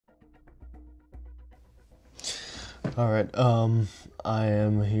Alright, I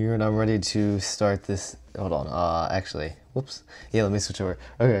am here and I'm ready to start this. Hold on, actually, whoops. Yeah, let me switch over.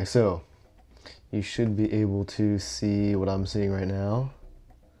 Okay, so you should be able to see what I'm seeing right now.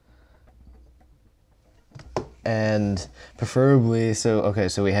 And preferably, so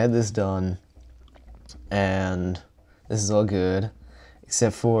we had this done and this is all good.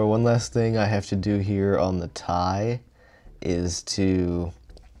 Except for one last thing I have to do here on the tie is to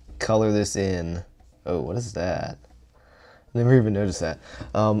color this in. Oh, what is that? Never even noticed that.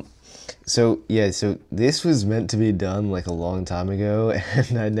 So this was meant to be done like a long time ago,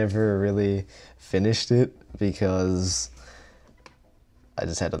 and I never really finished it because I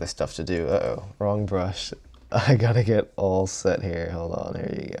just had other stuff to do. Uh-oh, wrong brush. I gotta get all set here. Hold on,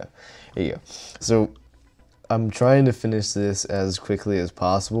 here you go. Here you go. So I'm trying to finish this as quickly as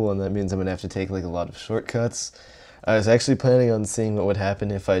possible, and that means I'm gonna have to take like a lot of shortcuts. I was actually planning on seeing what would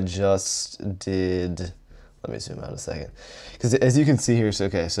happen if I just did. Let me zoom out a second, because as you can see here,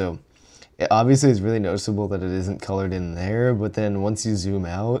 so obviously it's really noticeable that it isn't colored in there, but then once you zoom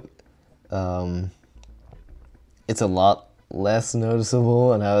out, it's a lot less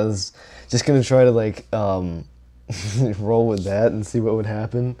noticeable, and I was just gonna try to like roll with that and see what would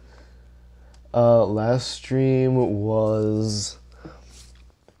happen. Last stream was,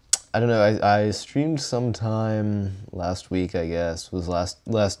 I don't know, I streamed sometime last week, I guess, was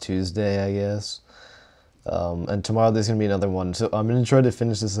last Tuesday, I guess. And tomorrow there's going to be another one. So I'm going to try to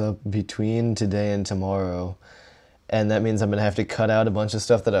finish this up between today and tomorrow. And that means I'm going to have to cut out a bunch of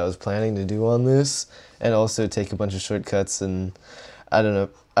stuff that I was planning to do on this, and also take a bunch of shortcuts. And I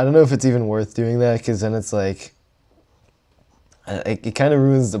don't know if it's even worth doing that, because then it's like, it kind of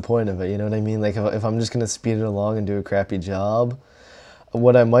ruins the point of it, you know what I mean? Like if I'm just going to speed it along and do a crappy job,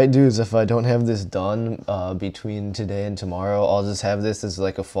 what I might do is if I don't have this done between today and tomorrow, I'll just have this as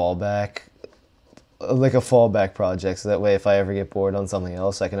like a fallback project, so that way if I ever get bored on something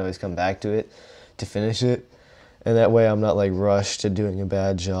else, I can always come back to it to finish it, and that way I'm not like rushed to doing a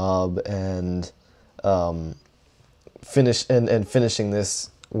bad job and finishing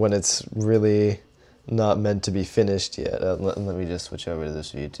this when it's really not meant to be finished yet. Let me just switch over to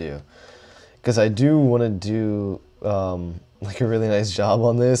this view too, because I do want to do like a really nice job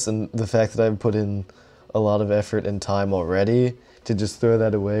on this, and the fact that I've put in a lot of effort and time already, to just throw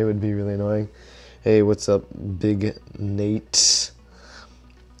that away would be really annoying. Hey, what's up, Big Nate?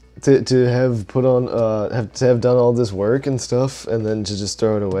 To have put on, have done all this work and stuff, and then to just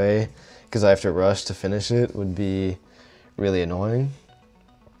throw it away because I have to rush to finish it would be really annoying.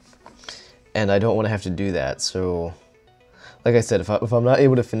 And I don't want to have to do that. So, like I said, if I'm not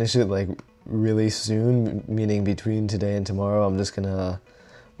able to finish it like really soon, meaning between today and tomorrow, I'm just gonna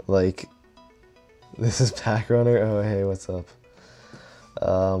like. This is Pack Runner. Oh, hey, what's up?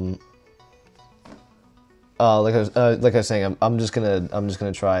 Like I was saying, I'm just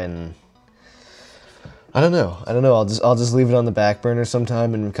gonna try and I don't know. I'll just leave it on the back burner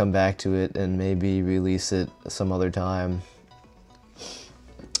sometime and come back to it and maybe release it some other time.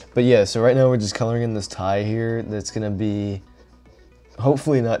 But yeah, so right now we're just coloring in this tie here. That's gonna be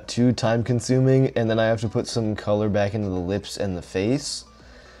hopefully not too time consuming, and then I have to put some color back into the lips and the face.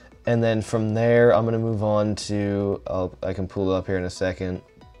 And then from there, I'm gonna move on to, I can pull it up here in a second.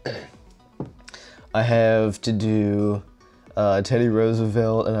 I have to do Teddy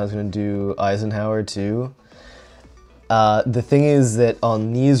Roosevelt, and I was going to do Eisenhower too. The thing is that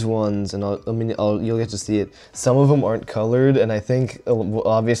on these ones, and you'll get to see it, some of them aren't colored, and I think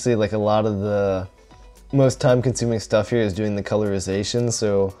obviously like a lot of the most time-consuming stuff here is doing the colorization,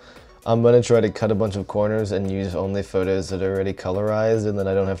 so I'm going to try to cut a bunch of corners and use only photos that are already colorized, and then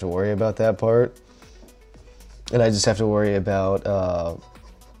I don't have to worry about that part. And I just have to worry about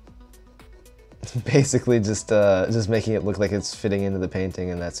basically just making it look like it's fitting into the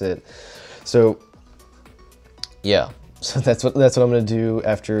painting, and that's it. So yeah, so that's what I'm gonna do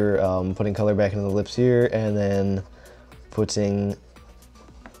after putting color back into the lips here, and then putting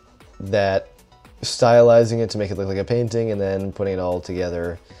that, stylizing it to make it look like a painting, and then putting it all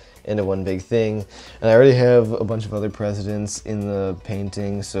together into one big thing. And I already have a bunch of other presidents in the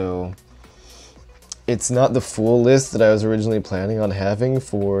painting, so it's not the full list that I was originally planning on having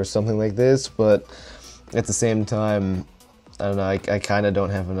for something like this, but at the same time, I don't know, I kind of don't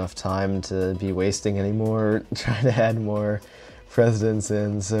have enough time to be wasting anymore trying to add more presidents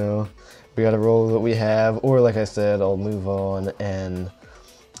in, so we gotta roll with what we have, or like I said, I'll move on and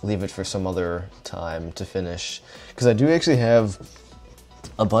leave it for some other time to finish. Because I do actually have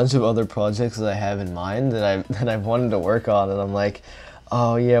a bunch of other projects that I have in mind that I've wanted to work on, and I'm like,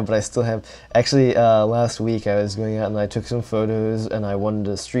 oh yeah, but I still have, actually last week I was going out and I took some photos and I wanted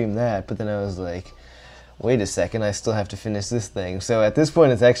to stream that, but then I was like, wait a second, I still have to finish this thing. So at this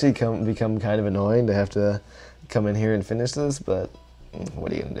point, it's actually become kind of annoying to have to come in here and finish this, but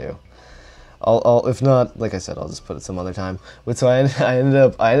what are you gonna do? I'll if not, like I said, I'll just put it some other time. But so I ended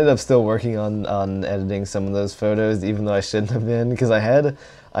up still working on editing some of those photos, even though I shouldn't have been, because I had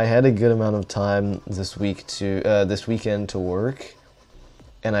a good amount of time this weekend to work,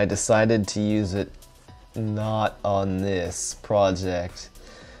 and I decided to use it not on this project.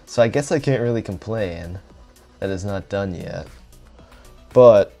 So I guess I can't really complain that it's not done yet,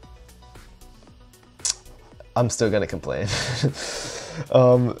 but I'm still gonna complain.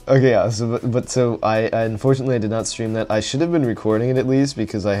 Okay, yeah, so I unfortunately I did not stream that. I should have been recording it at least,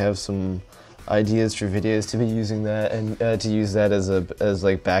 because I have some ideas for videos to be using that, and to use that as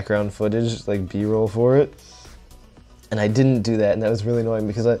like background footage, like B-roll for it. And I didn't do that, and that was really annoying,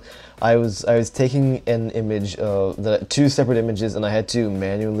 because I was taking an image of two separate images, and I had to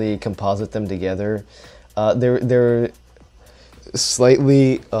manually composite them together. They're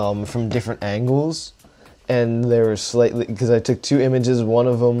slightly from different angles, and they were slightly, because I took two images. One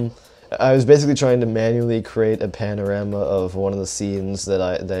of them, I was basically trying to manually create a panorama of one of the scenes that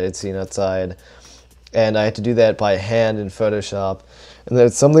I had seen outside, and I had to do that by hand in Photoshop. And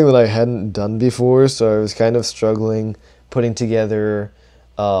that's something that I hadn't done before, so I was kind of struggling putting together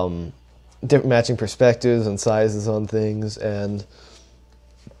different matching perspectives and sizes on things, and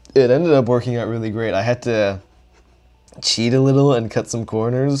it ended up working out really great. I had to cheat a little and cut some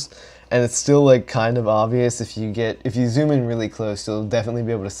corners, and it's still like kind of obvious. If you zoom in really close, you'll definitely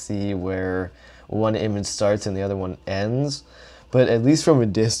be able to see where one image starts and the other one ends, but at least from a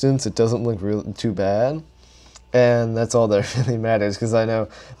distance it doesn't look too bad. And that's all that really matters, because I know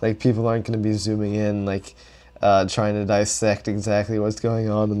like people aren't going to be zooming in like trying to dissect exactly what's going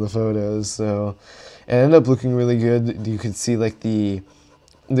on in the photos. So it ended up looking really good. You could see like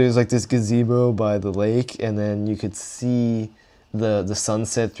there's like this gazebo by the lake, and then you could see the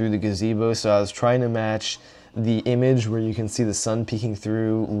sunset through the gazebo. So I was trying to match the image where you can see the sun peeking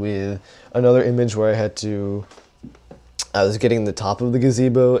through with another image where I was getting the top of the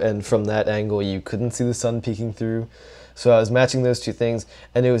gazebo, and from that angle you couldn't see the sun peeking through. So I was matching those two things,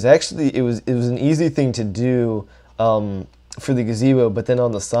 and it was an easy thing to do for the gazebo, but then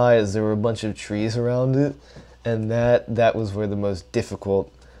on the sides there were a bunch of trees around it, and that was where the most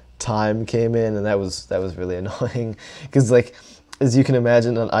difficult time came in, and that was really annoying, because like, as you can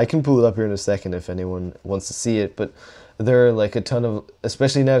imagine, and I can pull it up here in a second if anyone wants to see it, but there are like a ton of,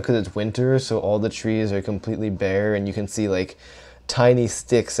 especially now because it's winter, so all the trees are completely bare, and you can see like tiny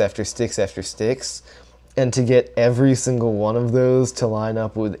sticks after sticks after sticks, and to get every single one of those to line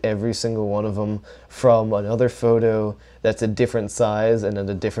up with every single one of them from another photo that's a different size and at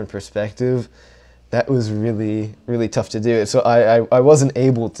a different perspective, that was really, really tough to do. So I wasn't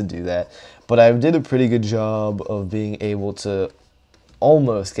able to do that, but I did a pretty good job of being able to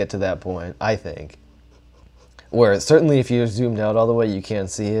almost get to that point, I think. Where certainly if you're zoomed out all the way, you can't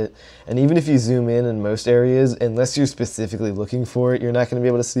see it. And even if you zoom in most areas, unless you're specifically looking for it, you're not going to be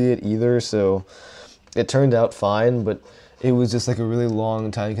able to see it either. So it turned out fine, but it was just like a really long,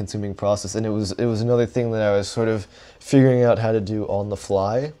 time-consuming process. And it was another thing that I was sort of figuring out how to do on the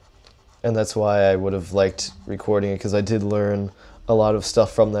fly. And that's why I would have liked recording it, because I did learn a lot of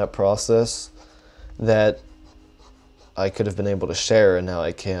stuff from that process that I could have been able to share, and now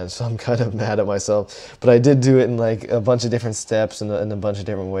I can't, so I'm kind of mad at myself. But I did do it in like a bunch of different steps and in a bunch of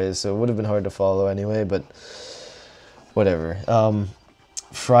different ways, so it would have been hard to follow anyway, but whatever.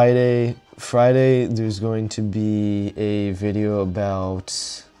 Friday there's going to be a video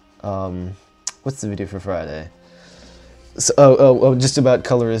about, what's the video for Friday? So, just about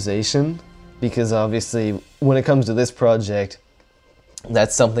colorization, because obviously when it comes to this project,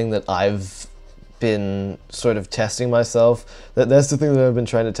 that's something that I've been sort of testing myself. That's the thing that I've been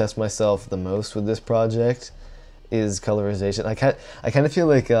trying to test myself the most with this project, is colorization. I kind of feel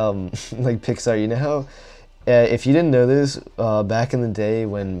like like Pixar. You know how if you didn't know this, back in the day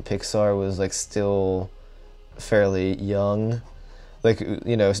when Pixar was like still fairly young, like,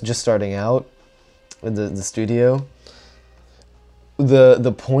 you know, just starting out with the studio,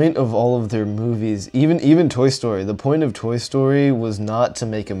 the point of all of their movies, even Toy Story, the point of Toy Story was not to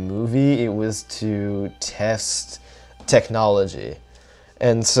make a movie, it was to test technology.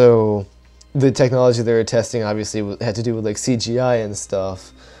 And so the technology they were testing obviously had to do with like CGI and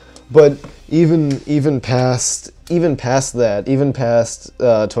stuff. But even past that, even past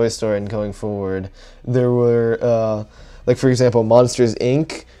Toy Story and going forward, there were like, for example, Monsters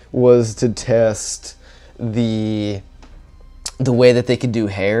Inc. was to test the way that they could do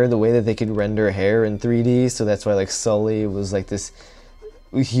hair, the way that they could render hair in 3D. So that's why like Sully was like this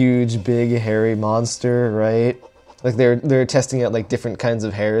huge, big, hairy monster, right? Like they're testing out like different kinds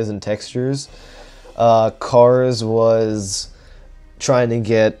of hairs and textures. Cars was trying to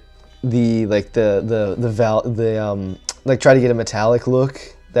get the like like try to get a metallic look.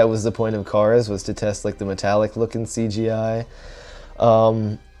 That was the point of Cars, was to test like the metallic look in CGI.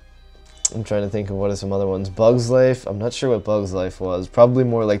 I'm trying to think of what are some other ones. Bugs Life. I'm not sure what Bugs Life was. Probably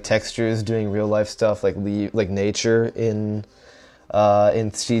more like textures, doing real life stuff, like nature in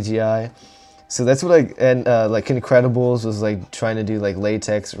CGI. So that's what like Incredibles was like trying to do like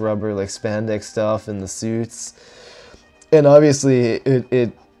latex, rubber, like spandex stuff in the suits. And obviously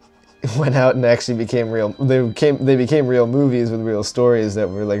it went out and actually became real. They became real movies with real stories that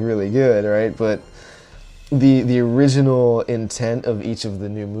were like really good, right? But the original intent of each of the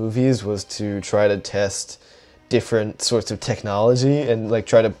new movies was to try to test different sorts of technology, and like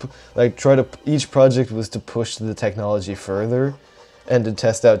try to each project was to push the technology further and to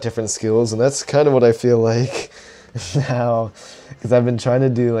test out different skills. And that's kind of what I feel like now, because I've been trying to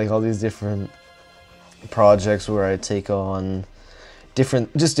do like all these different projects where I take on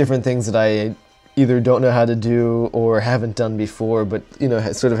different things that I either don't know how to do or haven't done before, but you know,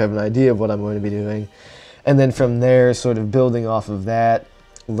 sort of have an idea of what I'm going to be doing. And then from there, sort of building off of that,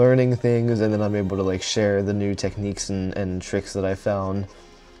 learning things, and then I'm able to like share the new techniques and tricks that I found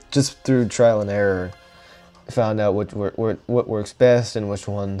just through trial and error. Found out what works best and which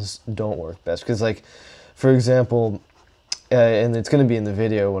ones don't work best. Because like, for example, and it's going to be in the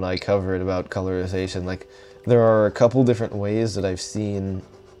video when I cover it about colorization, like there are a couple different ways that I've seen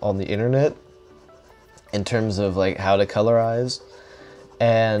on the internet in terms of like how to colorize.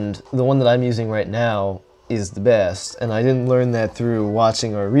 And the one that I'm using right now is the best, and I didn't learn that through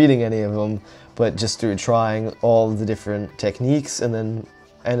watching or reading any of them, but just through trying all the different techniques, and then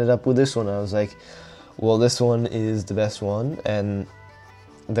ended up with this one. I was like, well, this one is the best one, and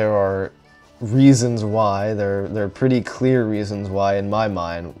there are reasons why. They're pretty clear reasons why, in my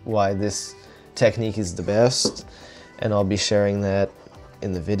mind, why this technique is the best, and I'll be sharing that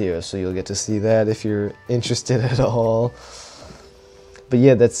in the video, so you'll get to see that if you're interested at all. But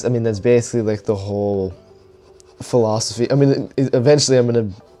yeah, that's basically like the whole philosophy. I mean, eventually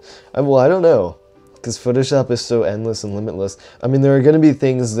well, I don't know, because Photoshop is so endless and limitless. I mean, there are going to be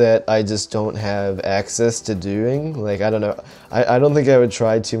things that I just don't have access to doing. Like, I don't know, I don't think I would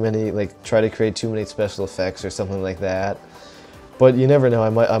try to create too many special effects or something like that. But you never know,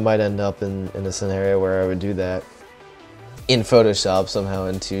 I might end up in a scenario where I would do that in Photoshop somehow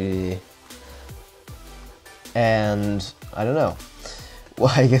in 2D. And I don't know.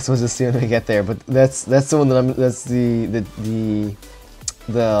 Well, I guess we'll just see when we get there. But that's the one that that's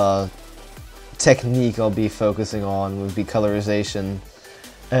the technique I'll be focusing on, would be colorization.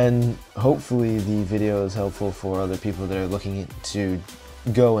 And hopefully the video is helpful for other people that are looking to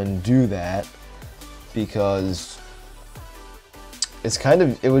go and do that, because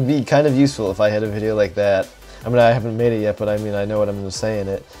it would be kind of useful if I had a video like that. I mean, I haven't made it yet, but I mean, I know what I'm saying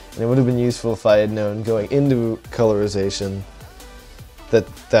it. And it would have been useful if I had known going into colorization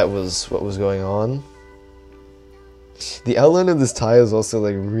that was what was going on. The outline of this tie is also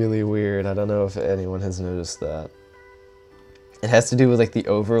like really weird. I don't know if anyone has noticed that. It has to do with like the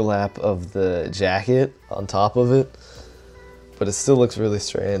overlap of the jacket on top of it, but it still looks really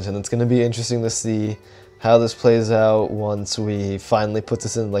strange, and it's going to be interesting to see how this plays out once we finally put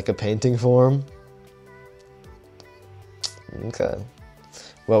this in like a painting form. Okay.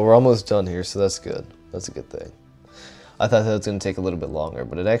 Well, we're almost done here, so that's good. That's a good thing. I thought that was going to take a little bit longer,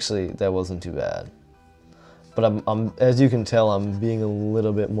 but that wasn't too bad. But I'm as you can tell, I'm being a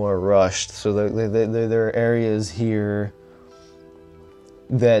little bit more rushed. So there are areas here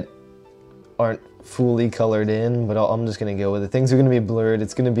that aren't fully colored in, but I'm just going to go with it. Things are going to be blurred.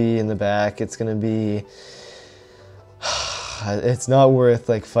 It's going to be in the back. It's going to be... It's not worth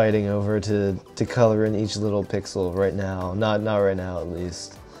like fighting over to color in each little pixel right now. Not right now, at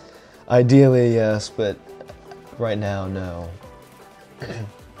least. Ideally, yes, but right now, no.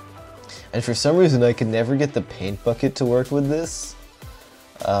 And for some reason, I could never get the paint bucket to work with this.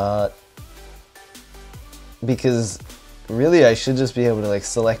 Because really, I should just be able to like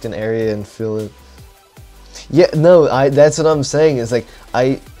select an area and fill it. Yeah, no, that's what I'm saying. Is like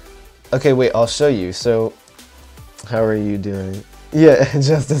okay, wait, I'll show you. So, how are you doing? Yeah,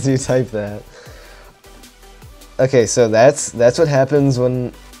 just as you type that. Okay, so that's what happens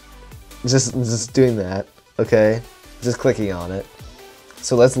when just doing that. Okay, just clicking on it.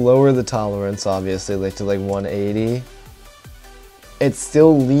 So let's lower the tolerance, obviously, like to like 180. It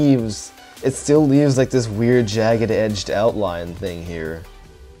still leaves like this weird jagged edged outline thing here.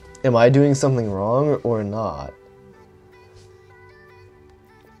 Am I doing something wrong or not?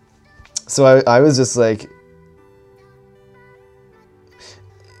 So I was just like,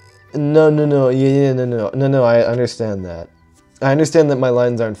 no, no, I understand that. I understand that my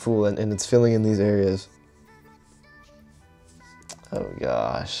lines aren't full and it's filling in these areas. Oh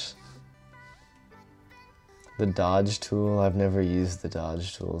gosh. The dodge tool, I've never used the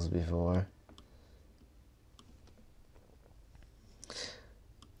dodge tools before.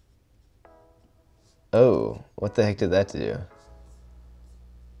 Oh, what the heck did that do?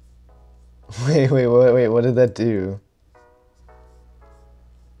 Wait, what did that do?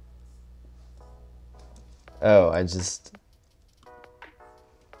 Oh, I just...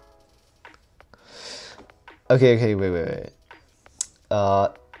 Okay, wait.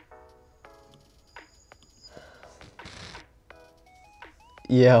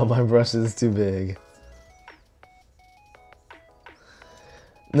 Yeah, my brush is too big.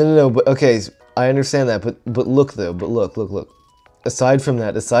 No, but okay, I understand that, but look though, look. Aside from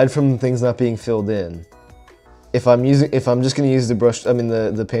that, aside from things not being filled in, if I'm just gonna use the brush, I mean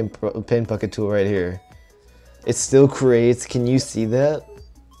the paint bucket tool right here, it still creates, can you see that?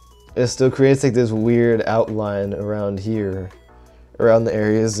 It still creates like this weird outline around here, around the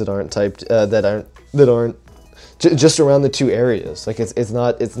areas that aren't typed, that aren't just around the two areas. Like it's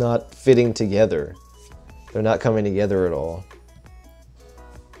not fitting together. They're not coming together at all.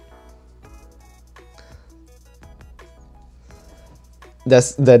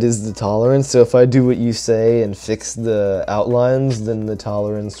 That is the tolerance. So if I do what you say and fix the outlines, then the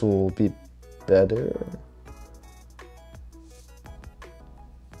tolerance will be better.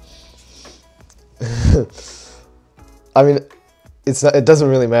 I mean, it doesn't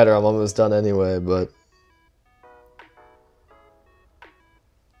really matter. I'm almost done anyway, but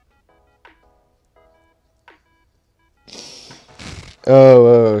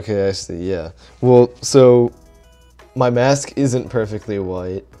oh, okay, I see. Yeah. Well, so my mask isn't perfectly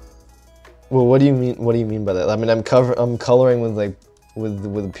white. Well, what do you mean? What do you mean by that? I mean, I'm coloring with like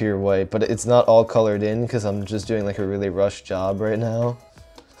with pure white, but it's not all colored in because I'm just doing like a really rushed job right now.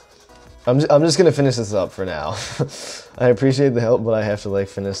 I'm just gonna finish this up for now. I appreciate the help, but I have to like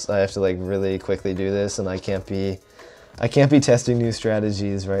finish. I have to like really quickly do this, and I can't be testing new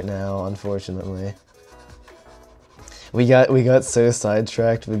strategies right now, unfortunately. We got so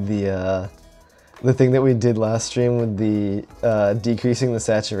sidetracked with the thing that we did last stream with the decreasing the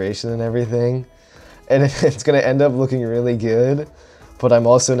saturation and everything, and it's gonna end up looking really good, but I'm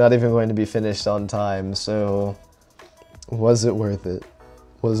also not even going to be finished on time. So, was it worth it?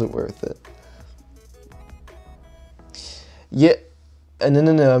 Was it worth it? Yeah,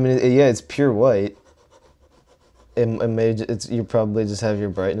 no. I mean, yeah, it's pure white. You probably just have your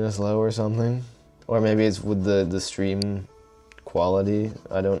brightness low or something, or maybe it's with the stream quality.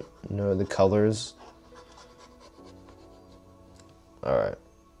 I don't know the colors. All right.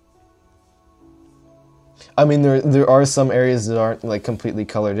 I mean, there are some areas that aren't like completely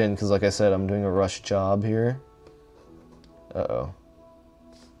colored in because, like I said, I'm doing a rush job here. Uh-oh.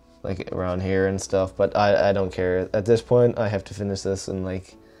 Like around here and stuff, but I don't care. At this point, I have to finish this and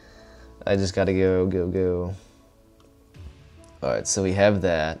like, I just gotta go. Alright, so we have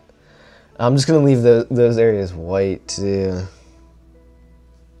that. I'm just gonna leave those areas white too.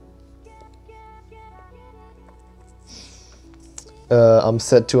 I'm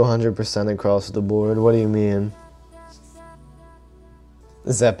set to 100% across the board. What do you mean?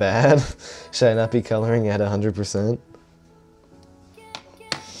 Is that bad? Should I not be coloring at 100%?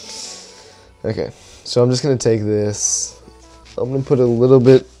 Okay, so I'm just gonna take this. I'm gonna put a little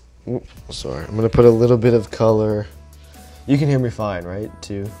bit. Sorry, I'm gonna put a little bit of color. You can hear me fine, right?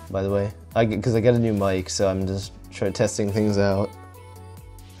 Too, by the way, because I got a new mic, so I'm just testing things out.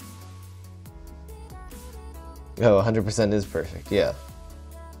 Oh, 100% is perfect. Yeah.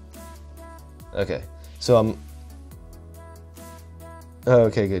 Okay, so I'm. Oh,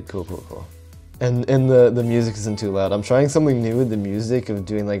 okay, good, cool. And the music isn't too loud. I'm trying something new with the music of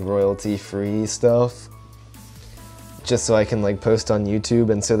doing like royalty-free stuff, just so I can like post on YouTube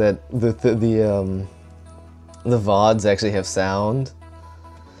and so that the VODs actually have sound,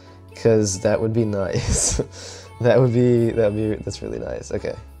 because that would be nice. That's really nice.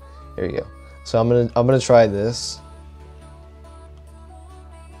 Okay, here we go. So I'm gonna try this.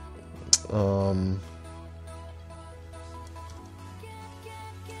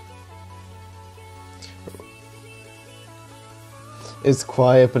 It's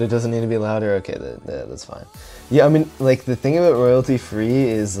quiet, but it doesn't need to be louder. Okay, that's fine. Yeah, I mean, like, the thing about royalty-free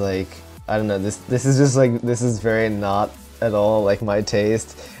is, like, I don't know, this is just, like, this is very not at all, like, my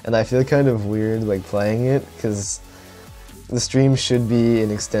taste, and I feel kind of weird, like, playing it, because the stream should be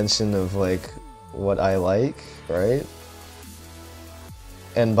an extension of, like, what I like, right?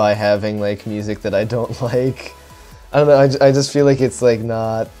 and by having like music that I don't like. I don't know, I just feel like it's like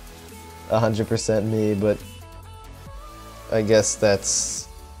not 100% me, but I guess that's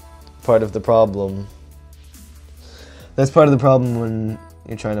part of the problem. That's part of the problem when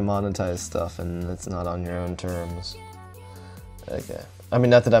you're trying to monetize stuff and it's not on your own terms. Okay. I mean,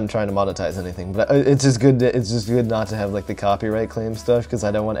 not that I'm trying to monetize anything, but it's just good. It's just good not to have like the copyright claim stuff, because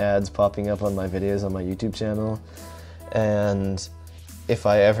I don't want ads popping up on my videos on my YouTube channel. And if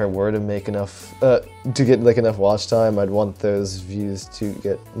I ever were to make enough, to get like enough watch time, I'd want those views to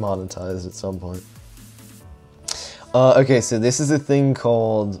get monetized at some point. Okay, so this is a thing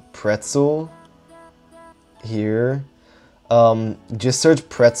called Pretzel. Here, just search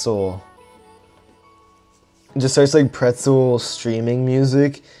Pretzel. Just search like Pretzel streaming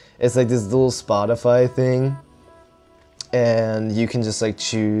music. It's like this little Spotify thing, and you can just like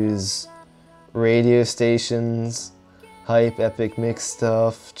choose radio stations, hype, epic, mix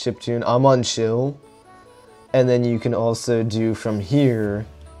stuff, chiptune. I'm on chill, and then you can also do from here.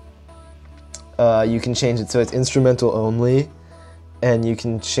 You can change it so it's instrumental only, and you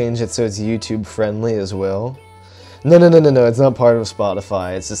can change it so it's YouTube friendly as well. No, it's not part of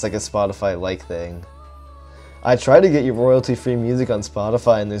Spotify. It's just like a Spotify-like thing. I try to get you royalty-free music on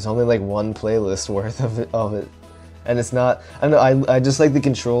Spotify, and there's only like one playlist worth of it, and it's not. I don't know. I just like the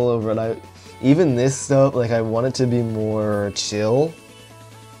control over it. Even this stuff, like I want it to be more chill,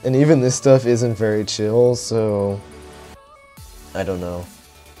 and even this stuff isn't very chill. So I don't know.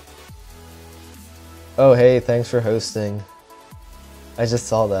 Oh hey, thanks for hosting. I just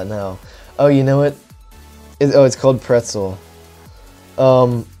saw that now. Oh, you know what? It's called Pretzel.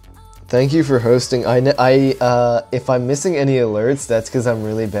 Thank you for hosting. If I'm missing any alerts, that's because I'm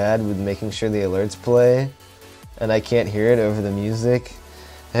really bad with making sure the alerts play, and I can't hear it over the music.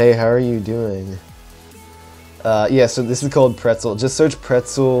 Hey, how are you doing? Yeah, so this is called Pretzel. Just search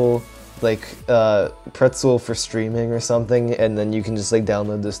Pretzel, like Pretzel for streaming or something, and then you can just like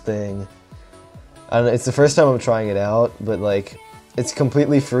download this thing. I don't know, it's the first time I'm trying it out, but like it's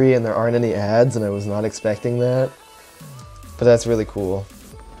completely free and there aren't any ads, and I was not expecting that. But that's really cool.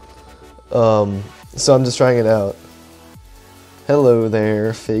 So I'm just trying it out. Hello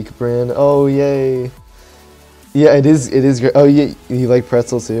there, fake brand. Oh, yay. Yeah, it is great. Oh, yeah, you like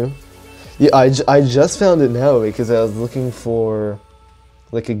Pretzel too? Yeah, I just found it now because I was looking for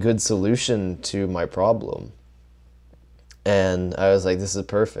like a good solution to my problem. And I was like, this is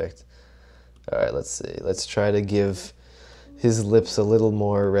perfect. All right, let's see. Let's try to give his lips a little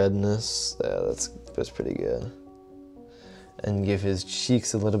more redness. Yeah, that's pretty good. And give his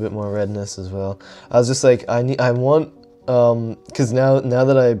cheeks a little bit more redness as well. I was just like, I want, cause now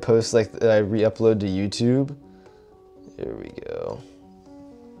that I post, like, I re-upload to YouTube. Here we go.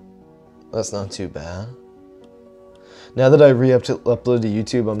 That's not too bad. Now that I re-upload to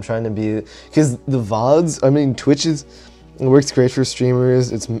YouTube, I'm trying to be, cause the VODs, I mean, Twitch it works great for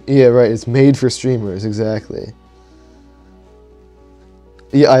streamers. Yeah, right, it's made for streamers, exactly.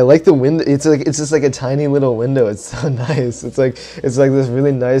 Yeah, I like the window. It's just like a tiny little window. It's so nice. It's like this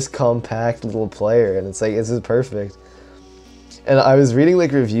really nice compact little player, and it's like this is perfect. And I was reading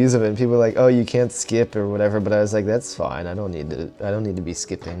like reviews of it, and people were like, "Oh, you can't skip or whatever," but I was like, "That's fine. I don't need to be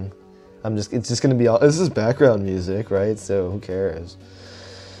skipping. It's just gonna be all. This is background music, right? So who cares?"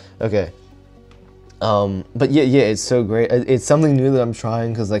 Okay. But yeah, it's so great. It's something new that I'm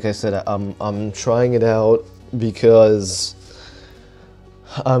trying because, like I said, I'm trying it out because.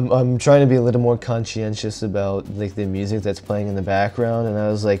 I'm trying to be a little more conscientious about like the music that's playing in the background, and I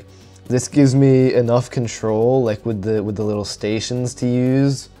was like, this gives me enough control, like with the little stations to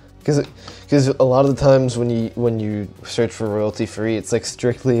use, because a lot of the times when you search for royalty free, it's like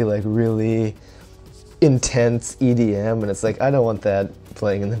strictly like really intense EDM, and it's like I don't want that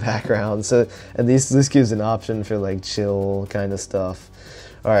playing in the background. So at least this gives an option for like chill kind of stuff.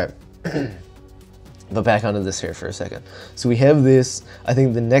 All right. But back onto this here for a second. So we have this. I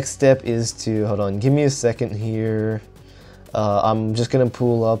think the next step is to, hold on, give me a second here. I'm just gonna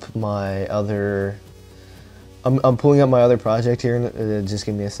pull up my other, I'm pulling up my other project here. Just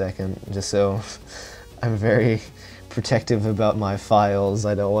give me a second, just so I'm very protective about my files.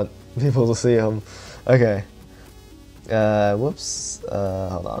 I don't want people to see them. Okay. Whoops.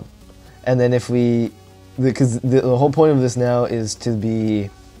 Hold on. And then if we, because the whole point of this now is to be,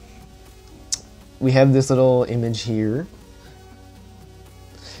 we have this little image here.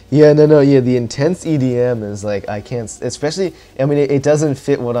 Yeah, yeah, the intense EDM is like, I can't, especially, I mean, it doesn't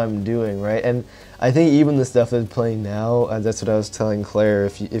fit what I'm doing, right? And I think even the stuff that's playing now, that's what I was telling Claire,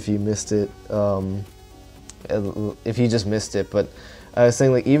 if you missed it, if you just missed it, but I was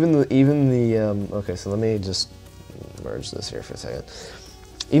saying like, even the okay, so let me just merge this here for a second.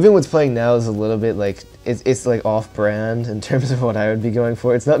 even what's playing now is a little bit like, it's like off-brand in terms of what I would be going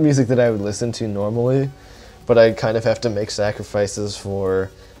for. It's not music that I would listen to normally, but I kind of have to make sacrifices for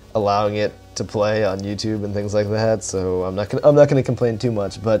allowing it to play on YouTube and things like that, so I'm not gonna complain too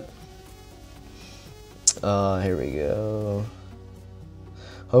much, but here we go.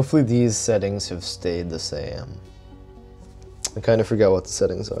 Hopefully these settings have stayed the same. I kind of forgot what the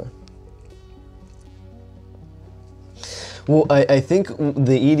settings are. Well, I think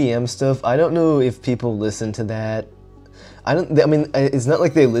the EDM stuff, I don't know if people listen to that. I mean, it's not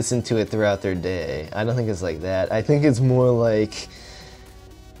like they listen to it throughout their day. I don't think it's like that. I think it's more like,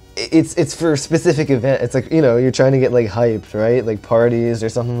 it's for a specific event. It's like, you know, you're trying to get like hyped, right? Like parties or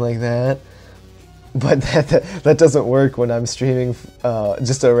something like that. But that doesn't work when I'm streaming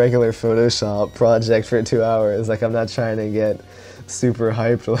just a regular Photoshop project for 2 hours. Like, I'm not trying to get super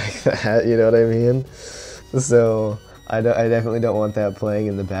hyped like that, you know what I mean? So I definitely don't want that playing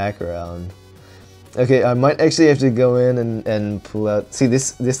in the background. Okay, I might actually have to go in and pull out. See,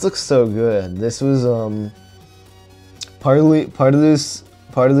 this looks so good. This was part of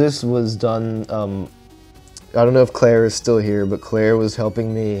this was done. I don't know if Claire is still here, but Claire was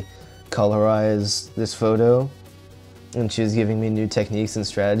helping me colorize this photo, and she was giving me new techniques and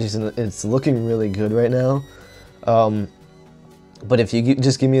strategies, and it's looking really good right now. But if you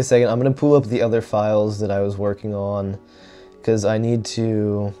just give me a second, I'm gonna pull up the other files that I was working on, because I need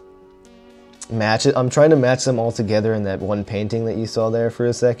to match it. I'm trying to match them all together in that one painting that you saw there for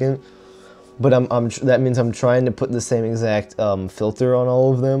a second. But that means I'm trying to put the same exact filter on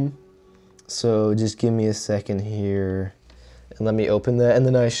all of them. So just give me a second here, and let me open that, and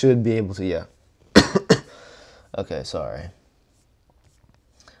then I should be able to, yeah. Okay, sorry.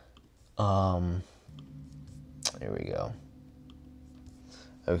 Here we go.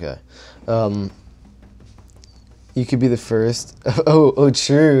 Okay. You could be the first. Oh,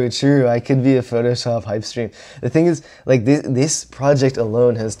 true. I could be a Photoshop hype stream. The thing is, like, this project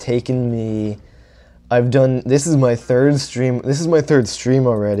alone has taken me. This is my third stream. This is my third stream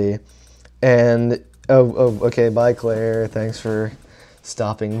already, and okay. Bye, Claire. Thanks for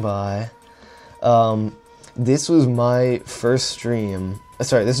stopping by. This was my first stream.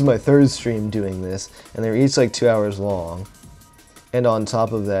 Sorry, this is my third stream doing this, and they're each like 2 hours long. And on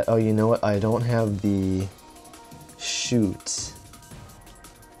top of that, oh, you know what? I don't have the shoot.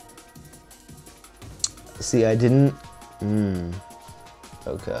 See, I didn't.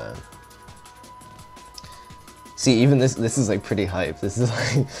 Okay. See, even this is like pretty hype. This is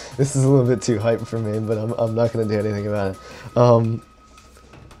like this is a little bit too hype for me, but I'm not gonna do anything about it.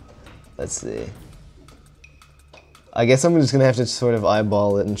 Let's see. I guess I'm just gonna have to sort of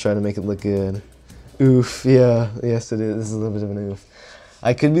eyeball it and try to make it look good. Oof, yeah, yes it is. This is a little bit of an oof.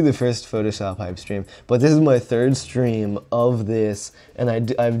 I could be the first Photoshop hype stream, but this is my third stream of this, and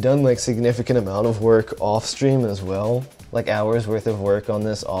I've done like significant amount of work off stream as well, like hours worth of work on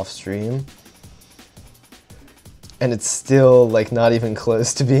this off stream, and it's still like not even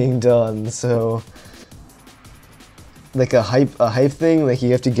close to being done. So like a hype thing, like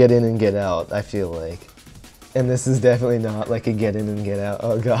you have to get in and get out, I feel like, and this is definitely not like a get in and get out.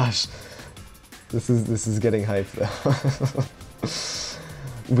 Oh gosh. This is getting hype though.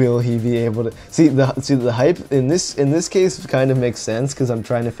 Will he be able to see the hype in this case kind of makes sense because I'm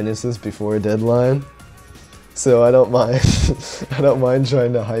trying to finish this before a deadline, so I don't mind. I don't mind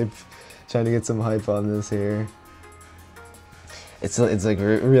trying to get some hype on this here. It's like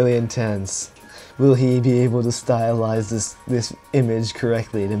really intense. Will he be able to stylize this image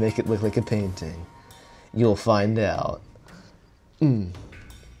correctly to make it look like a painting? You'll find out.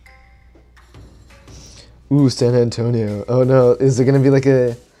 Ooh, San Antonio. Oh no, is it gonna be like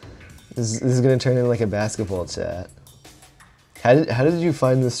a... This is gonna turn into like a basketball chat. How did you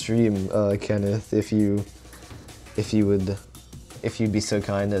find the stream, Kenneth, if you'd be so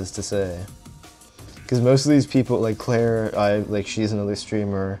kind as to say? Because most of these people, like Claire, she's another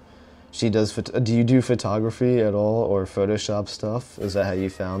streamer. She does, do you do photography at all, or Photoshop stuff? Is that how you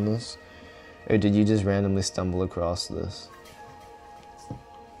found this? Or did you just randomly stumble across this?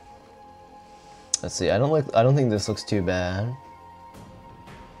 Let's see, I don't think this looks too bad.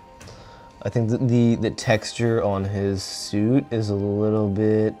 I think that the texture on his suit is a little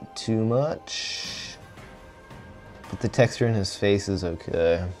bit too much, but the texture in his face is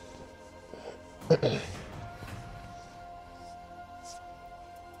okay.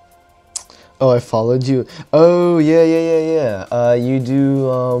 Oh, I followed you. Oh, yeah. You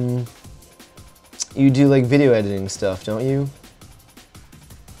do like video editing stuff, don't you?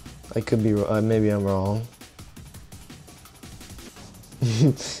 I could be, maybe I'm wrong.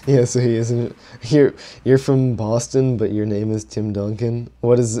 Yeah, so he isn't here. You're from Boston, but your name is Tim Duncan.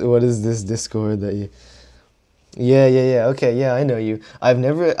 What is this Discord that you? Yeah, yeah, yeah. Okay, yeah, I know you.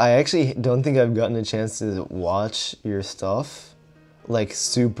 I actually don't think I've gotten a chance to watch your stuff, like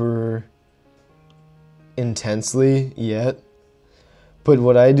super intensely yet. But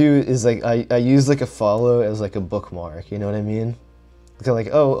what I do is like I use like a follow as like a bookmark. You know what I mean? Like,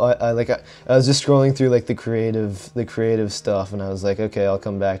 oh, I was just scrolling through like the creative stuff, and I was like, okay, I'll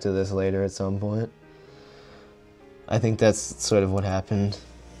come back to this later at some point. I think that's sort of what happened.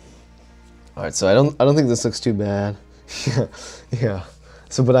 All right, so I don't think this looks too bad. Yeah, yeah.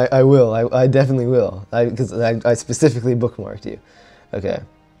 So, but I will. I definitely will. Because I specifically bookmarked you. Okay.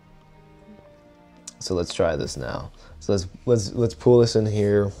 So let's try this now. So let's pull this in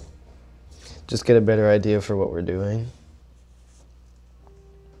here. Just get a better idea for what we're doing.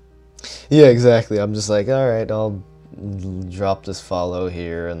 Yeah, exactly. I'm just like, all right, I'll drop this follow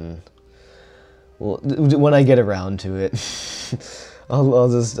here, and well, when I get around to it, I'll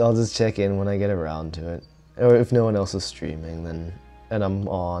just check in when I get around to it, or if no one else is streaming, then and I'm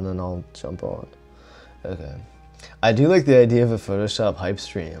on, and I'll jump on. Okay, I do like the idea of a Photoshop hype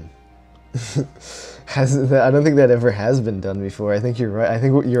stream. I don't think that ever has been done before. I think you're right. I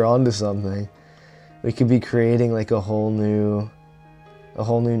think you're onto something. We could be creating like a whole new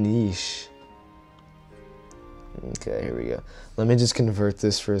niche. Okay, here we go. Let me just convert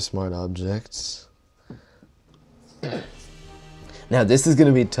this for a smart object. Now this is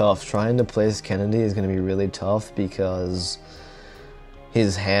gonna be tough. Trying to place Kennedy is gonna be really tough because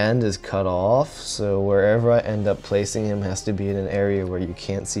his hand is cut off, so wherever I end up placing him has to be in an area where you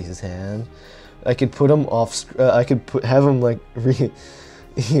can't see his hand. I could put him off, have him like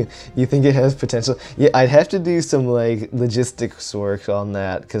you think it has potential? Yeah, I'd have to do some like logistics work on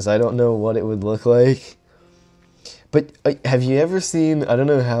that because I don't know what it would look like. But have you ever seen, I don't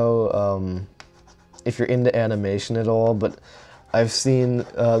know how, if you're into animation at all, but I've seen,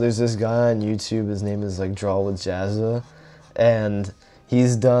 there's this guy on YouTube, his name is like Draw with Jazza, and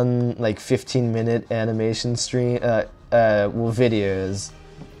he's done like 15-minute animation videos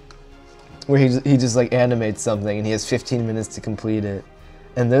where he just like animates something and he has 15 minutes to complete it.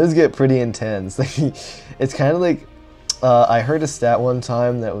 And those get pretty intense. Like, it's kind of like, I heard a stat one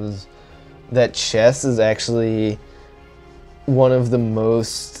time that chess is actually one of the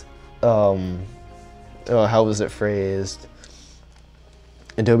most, how was it phrased?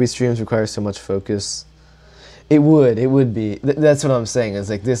 Adobe streams require so much focus. It would be. That's what I'm saying. It's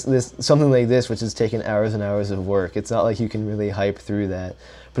like this something like this, which is taking hours and hours of work. It's not like you can really hype through that.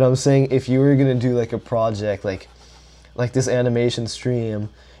 But I'm saying if you were gonna do like a project like this animation stream,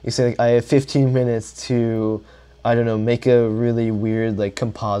 you say like I have 15 minutes to, I don't know, make a really weird like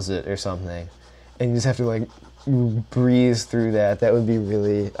composite or something, and you just have to like breeze through that. That would be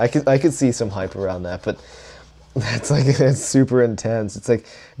really, I could see some hype around that, but that's super intense. It's like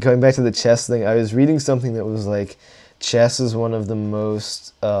going back to the chess thing. I was reading something that was like chess is one of the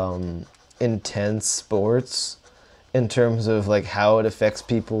most intense sports in terms of like how it affects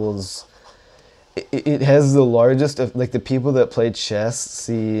people's. It has the largest of, like, the people that play chess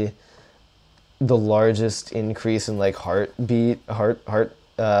see the largest increase in like heart rate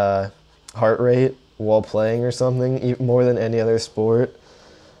while playing or something, more than any other sport,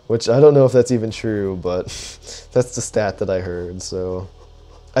 which I don't know if that's even true, but that's the stat that I heard. So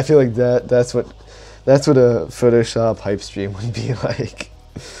I feel like that's what a Photoshop hype stream would be like,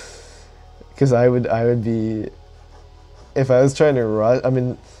 because I would be, if I was trying to rush,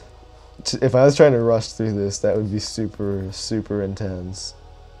 if I was trying to rush through this, that would be super intense.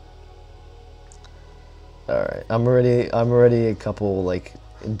 All right, I'm already a couple like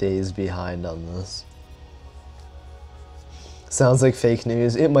days behind on this. Sounds like fake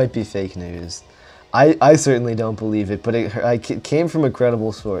news. It might be fake news. I certainly don't believe it, but it came from a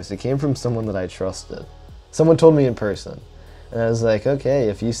credible source. It came from someone that I trusted. Someone told me in person, and I was like, okay,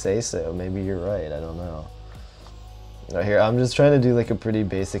 if you say so, maybe you're right. I don't know. Right here, I'm just trying to do like a pretty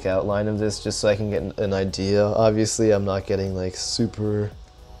basic outline of this just so I can get an idea. Obviously, I'm not getting like super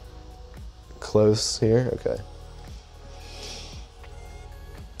close here. Okay.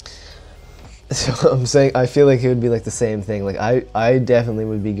 So I'm saying I feel like it would be like the same thing. Like I definitely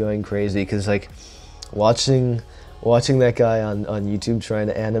would be going crazy because like watching that guy on YouTube trying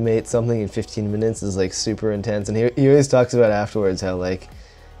to animate something in 15 minutes is like super intense, and he always talks about afterwards how like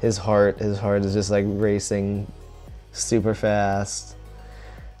his heart is just like racing super fast,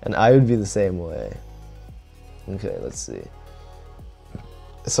 and I would be the same way. Okay, let's see.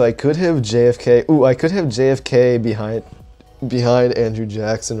 So I could have JFK. Ooh, I could have JFK behind Andrew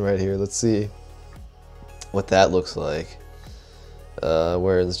Jackson right here. Let's see what that looks like.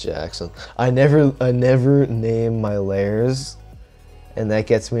 Where is Jackson? I never name my layers, and that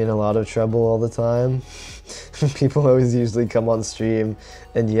gets me in a lot of trouble all the time. People always usually come on stream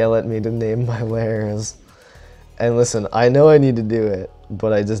and yell at me to name my layers. And listen, I know I need to do it,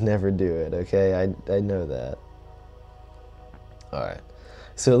 but I just never do it, okay? I know that. Alright.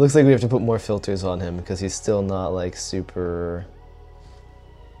 So it looks like we have to put more filters on him because he's still not like super...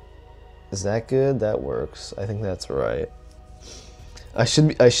 Is that good? That works. I think that's right. I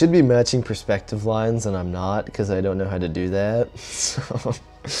should be matching perspective lines, and I'm not because I don't know how to do that. So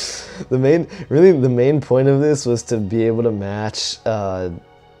the main point of this was to be able to match.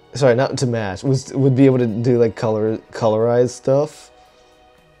 Sorry, not to match. Would be able to do like colorize stuff.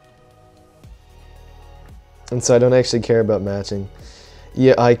 And so I don't actually care about matching.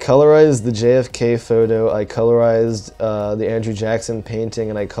 Yeah, I colorized the JFK photo, I colorized the Andrew Jackson painting,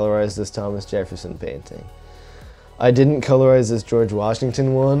 and I colorized this Thomas Jefferson painting. I didn't colorize this George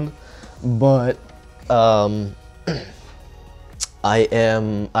Washington one, but I'm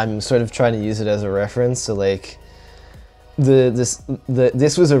sort of trying to use it as a reference. So like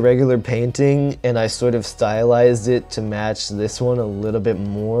this was a regular painting, and I sort of stylized it to match this one a little bit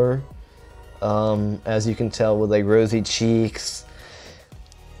more. As you can tell, with like rosy cheeks.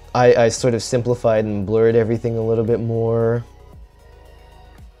 I sort of simplified and blurred everything a little bit more.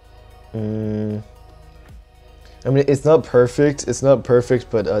 I mean, it's not perfect,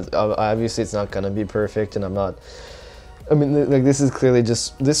 but obviously it's not gonna be perfect, and I'm not... I mean, like, this is clearly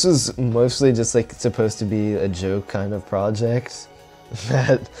just... This is mostly just, like, supposed to be a joke kind of project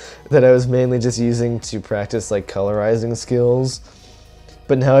that I was mainly just using to practice, like, colorizing skills.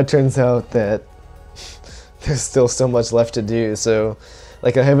 But now it turns out that there's still so much left to do, so...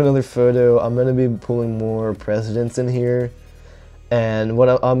 Like, I have another photo. I'm going to be pulling more presidents in here. And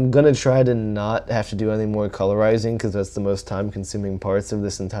what I'm going to try to not have to do any more colorizing, because that's the most time-consuming parts of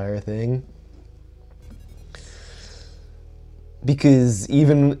this entire thing. Because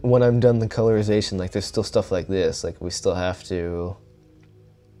even when I'm done the colorization, like, there's still stuff like this. Like, we still have to...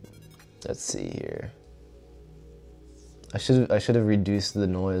 Let's see here. I should have reduced the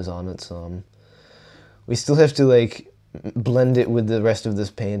noise on it some. We still have to, like... blend it with the rest of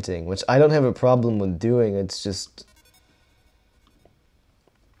this painting, which I don't have a problem with doing. It's just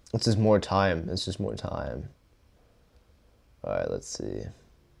more time. It's just more time. All right, let's see.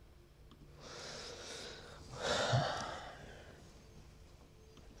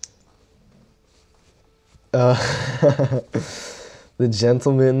 The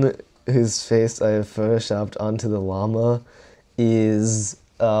gentleman whose face I have photoshopped onto the llama is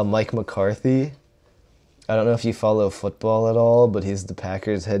Mike McCarthy. I don't know if you follow football at all, but he's the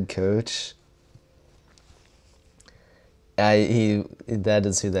Packers head coach. That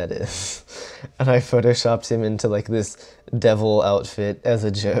is who that is. And I photoshopped him into like this devil outfit as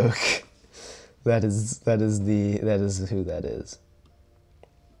a joke. That is who that is.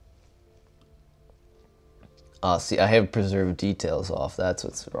 See, I have preserved details off. That's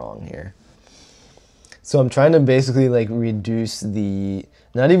what's wrong here. So I'm trying to basically like reduce the,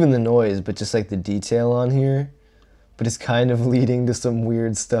 not even the noise, but just like the detail on here. But it's kind of leading to some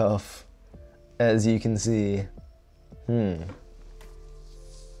weird stuff, as you can see.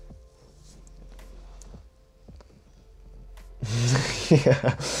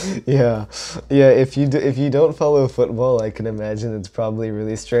 Yeah. If you don't follow football, I can imagine it's probably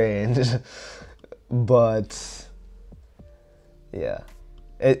really strange. But yeah,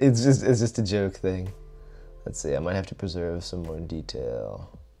 it's just a joke thing. Let's see, I might have to preserve some more detail.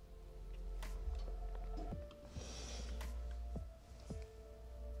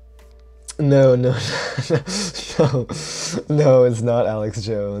 No, it's not Alex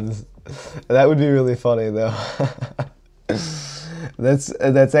Jones. That would be really funny though.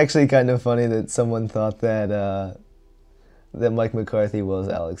 That's actually kind of funny that someone thought that that Mike McCarthy was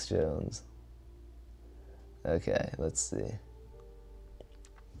Alex Jones. Okay, let's see.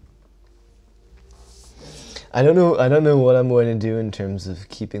 I don't know what I'm going to do in terms of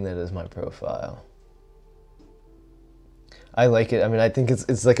keeping that as my profile. I like it. I mean, I think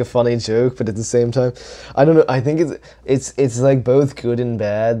it's like a funny joke, but at the same time, I don't know. I think it's like both good and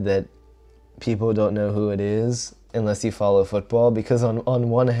bad that people don't know who it is unless you follow football, because on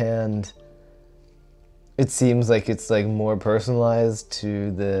one hand, it seems like it's like more personalized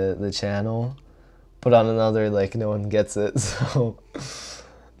to the channel, but on another, like, no one gets it, so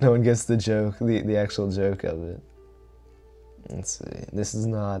no one gets the joke, the actual joke of it. Let's see. This is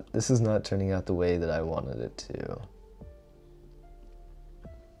not turning out the way that I wanted it to.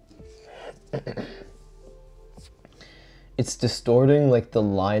 It's distorting like the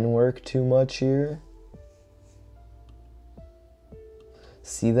line work too much here.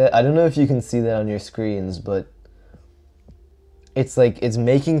 see that? I don't know if you can see that on your screens, but it's like, it's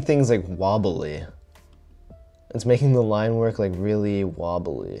making things like wobbly. It's making the line work like really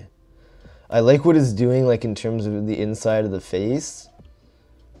wobbly. I like what it's doing like in terms of the inside of the face,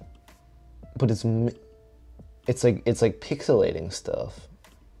 but it's like pixelating stuff.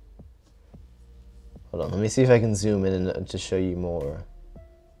 Hold on, let me see if I can zoom in and to show you more.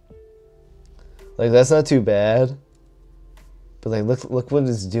 Like, that's not too bad, but like look what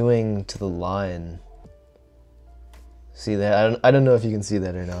it's doing to the line. See that? I don't know if you can see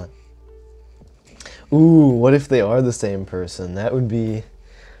that or not. Ooh, what if they are the same person? That would be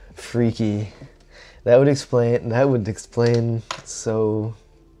freaky. That would explain so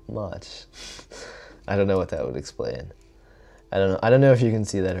much. I don't know what that would explain. I don't know if you can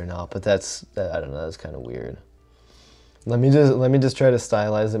see that or not, but I don't know, that's kind of weird. Let me just try to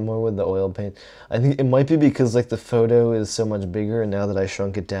stylize it more with the oil paint. I think it might be because like the photo is so much bigger, and now that I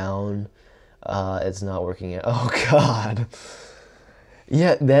shrunk it down, it's not working out. Oh god.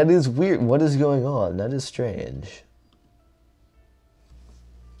 Yeah, that is weird. What is going on? That is strange.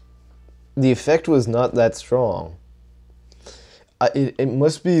 The effect was not that strong. It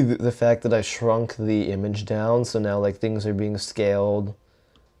must be the fact that I shrunk the image down, so now like things are being scaled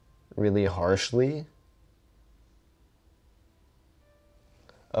really harshly.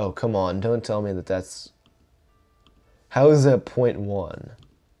 Oh, come on, don't tell me that that's... How is that 0.1?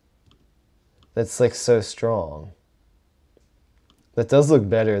 That's like so strong. That does look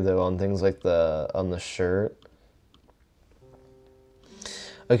better though on things like on the shirt.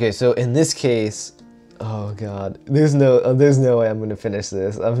 Okay, so in this case, oh god, there's no way I'm gonna finish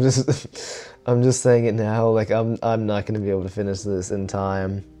this. I'm just saying it now. Like I'm not gonna be able to finish this in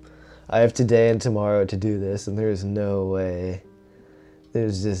time. I have today and tomorrow to do this, and there's no way.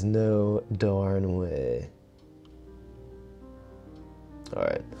 There's just no darn way. All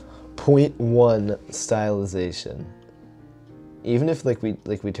right, 0.1 stylization. Even if like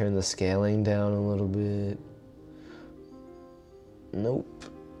we turn the scaling down a little bit. Nope.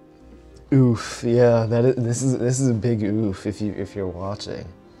 Oof. Yeah, this is a big oof if you're watching.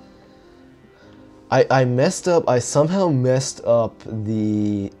 I messed up. I somehow messed up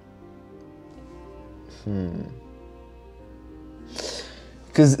the.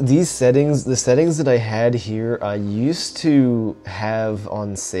 Because these settings, the settings that I had here, I used to have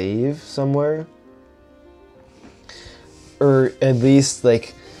on save somewhere. Or at least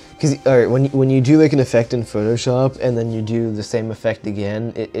like, because alright, when you do like an effect in Photoshop and then you do the same effect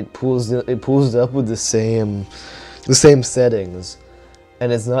again, it pulls it up with the same settings,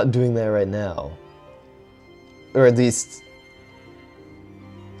 and it's not doing that right now. Or at least,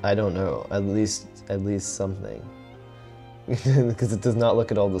 I don't know, at least something. Because it does not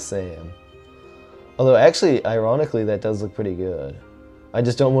look at all the same. Although actually, ironically, that does look pretty good. I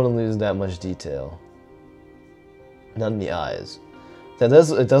just don't want to lose that much detail. Not in the eyes. It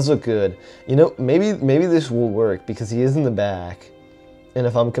does look good. You know, maybe this will work because he is in the back. And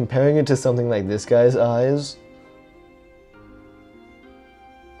if I'm comparing it to something like this guy's eyes,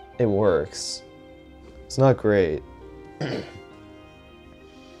 it works. It's not great.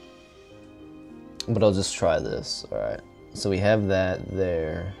 But I'll just try this. Alright. So we have that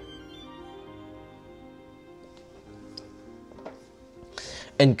there.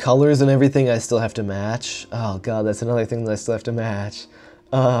 And colors and everything I still have to match. Oh god, that's another thing that I still have to match.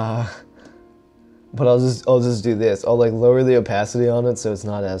 But I'll just do this. I'll like lower the opacity on it so it's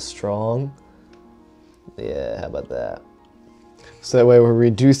not as strong. Yeah, how about that? So that way we're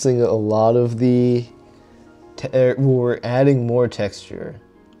reducing a lot of the... we're adding more texture.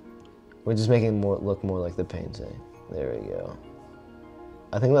 We're just making it look more like the painting. There we go.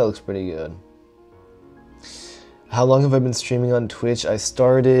 I think that looks pretty good. How long have I been streaming on Twitch? I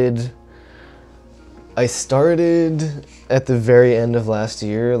started at the very end of last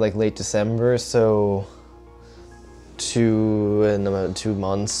year, like late December, so in about 2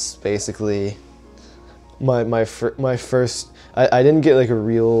 months, basically. My first, I didn't get like a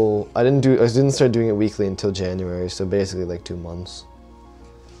real, I didn't start doing it weekly until January, so basically like 2 months.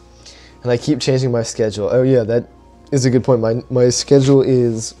 And I keep changing my schedule. Oh yeah, that is a good point. My schedule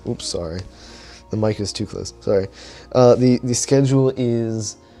is, oops, sorry. The mic is too close, sorry. The schedule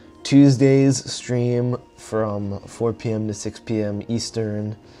is Tuesdays stream from 4 p.m. to 6 p.m.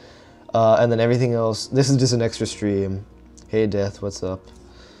 Eastern. And then everything else, this is just an extra stream. Hey Death, what's up?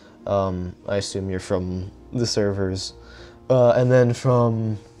 I assume you're from the servers. And then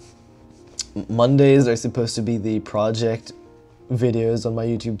from Mondays are supposed to be the project videos on my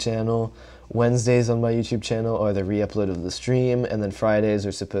YouTube channel. Wednesdays on my YouTube channel are the re-upload of the stream, and then Fridays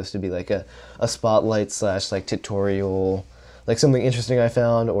are supposed to be like a spotlight slash like tutorial like something interesting I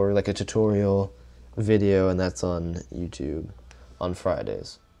found, or like a tutorial video, and that's on YouTube on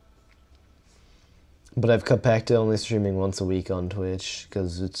Fridays. But I've cut back to only streaming once a week on Twitch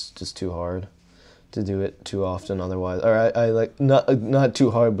because it's just too hard to do it too often otherwise. Or I like, not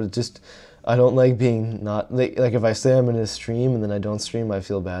too hard, but just, I don't like being not, like if I say I'm going to stream and then I don't stream, I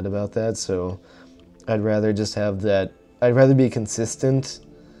feel bad about that. So I'd rather just have that, I'd rather be consistent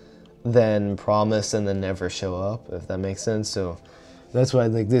than promise and then never show up, if that makes sense. So that's why,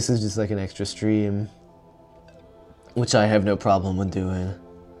 like, this is just like an extra stream, which I have no problem with doing.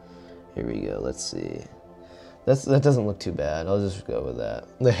 Here we go, let's see. That doesn't look too bad. I'll just go with that.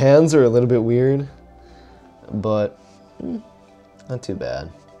 The hands are a little bit weird, but not too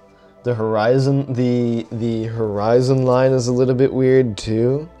bad. The horizon, the horizon line is a little bit weird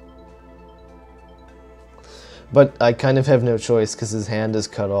too. But I kind of have no choice because his hand is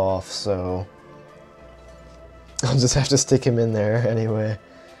cut off, so I'll just have to stick him in there anyway.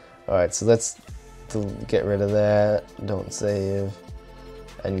 Alright, so let's get rid of that. Don't save.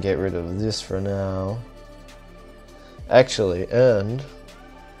 And get rid of this for now. Actually, and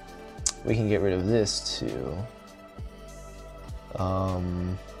we can get rid of this too.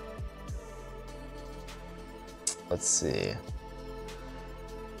 Let's see.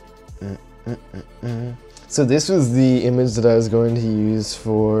 So this was the image that I was going to use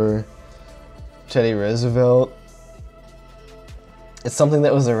for Teddy Roosevelt. It's something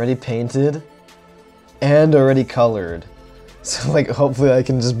that was already painted and already colored. So like hopefully I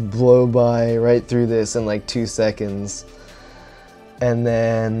can just blow by right through this in like 2 seconds and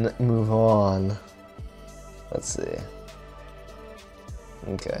then move on. Let's see.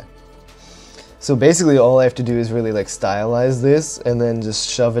 Okay. So basically all I have to do is really like stylize this and then just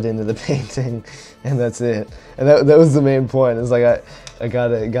shove it into the painting and that's it. And that was the main point. It's like I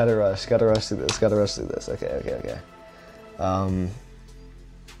gotta rush through this. Okay.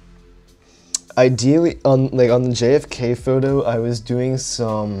 Ideally, on the JFK photo, I was doing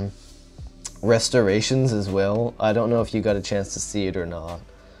some restorations as well. I don't know if you got a chance to see it or not.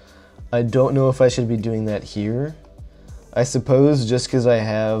 I don't know if I should be doing that here. I suppose just because I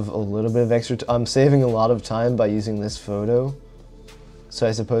have a little bit of extra I'm saving a lot of time by using this photo. So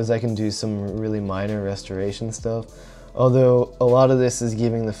I suppose I can do some really minor restoration stuff. Although a lot of this is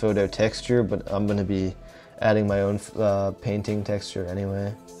giving the photo texture, but I'm going to be adding my own painting texture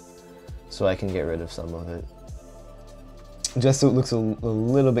anyway. So I can get rid of some of it. Just so it looks a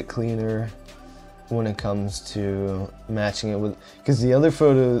little bit cleaner when it comes to matching it with, because the other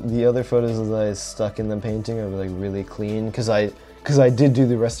photos that I stuck in the painting are like really clean, because I did do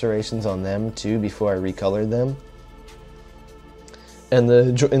the restorations on them too before I recolored them. And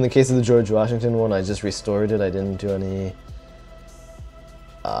in the case of the George Washington one, I just restored it. I didn't do any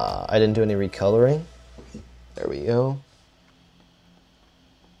recoloring. There we go.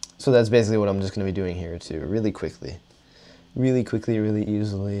 So that's basically what I'm just going to be doing here too, really quickly, really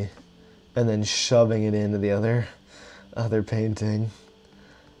easily, and then shoving it into the other painting.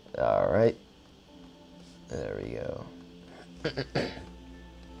 All right, there we go.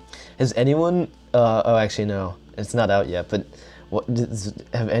 Has anyone? Oh, actually no, it's not out yet. But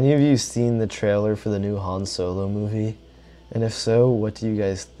have any of you seen the trailer for the new Han Solo movie? And if so, what do you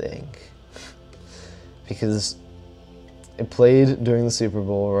guys think? Because it played during the Super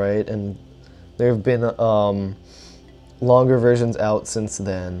Bowl, right? And there have been longer versions out since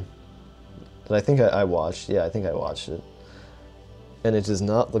then that I think I watched. Yeah, I think I watched it, and it does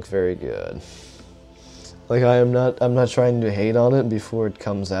not look very good. Like I'm not trying to hate on it before it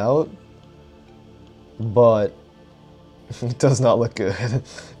comes out, but it does not look good. It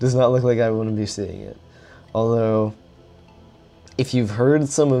does not look like I want to be seeing it. Although, if you've heard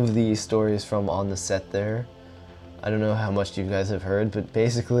some of the stories from on the set there, I don't know how much you guys have heard, but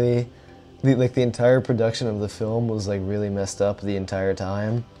basically, the entire production of the film was like really messed up the entire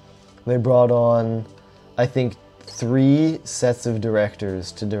time. They brought on, I think, 3 sets of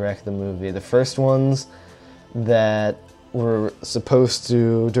directors to direct the movie. The first ones that were supposed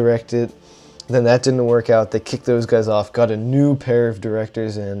to direct it, then that didn't work out. They kicked those guys off, got a new pair of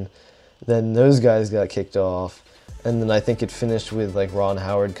directors in, then those guys got kicked off, and then I think it finished with like Ron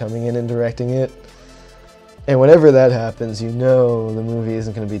Howard coming in and directing it. And whenever that happens, you know the movie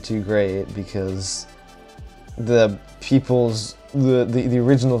isn't going to be too great because the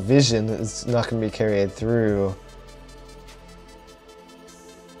original vision is not going to be carried through.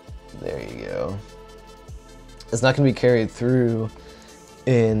 There you go. It's not going to be carried through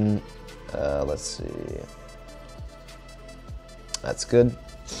in, let's see. That's good.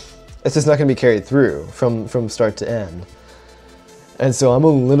 It's just not going to be carried through from start to end. And so I'm a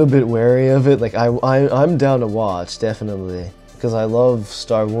little bit wary of it. Like I'm down to watch, definitely, because I love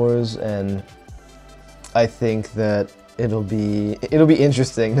Star Wars, and I think that it'll be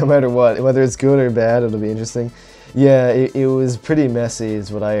interesting no matter what, whether it's good or bad. It'll be interesting. Yeah, it was pretty messy,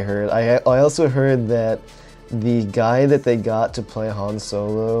 is what I heard. I also heard that the guy that they got to play Han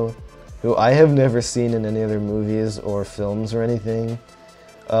Solo, who I have never seen in any other movies or films or anything.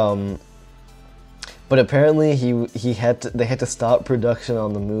 But apparently they had to stop production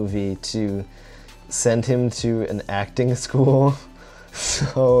on the movie to send him to an acting school.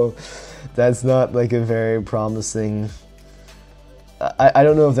 So that's not like a very promising. I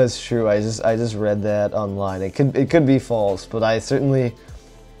don't know if that's true. I just read that online. It could be false, but I certainly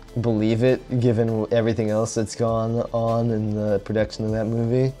believe it given everything else that's gone on in the production of that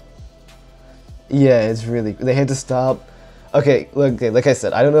movie. Yeah, it's really, they had to stop. Okay, like I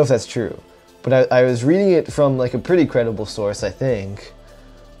said, I don't know if that's true, but I was reading it from like a pretty credible source, I think.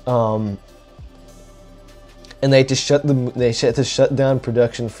 And they had to shut down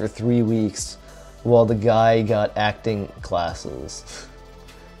production for 3 weeks while the guy got acting classes.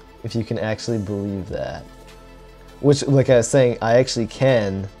 If you can actually believe that. Which, like I was saying, I actually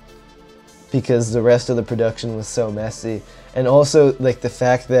can, because the rest of the production was so messy. And also, like, the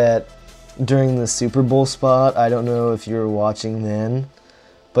fact that during the Super Bowl spot, I don't know if you were watching then,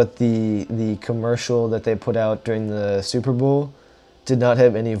 but the commercial that they put out during the Super Bowl did not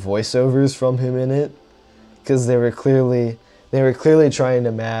have any voiceovers from him in it, because they were clearly trying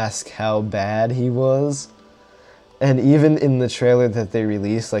to mask how bad he was. And even in the trailer that they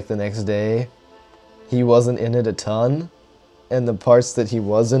released like the next day, he wasn't in it a ton, and the parts that he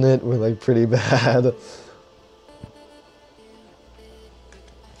was in it were like pretty bad.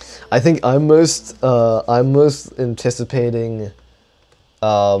 I think I'm most anticipating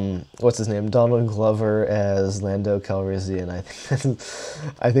what's his name, Donald Glover as Lando Calrissian.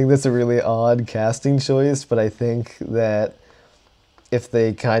 I think that's a really odd casting choice, but I think that if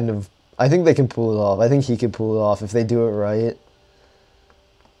they I think they can pull it off. I think he could pull it off if they do it right.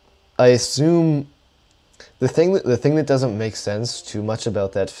 I assume the thing that doesn't make sense too much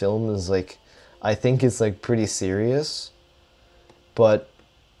about that film is, like, I think it's like pretty serious, but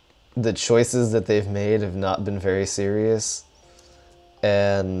the choices that they've made have not been very serious.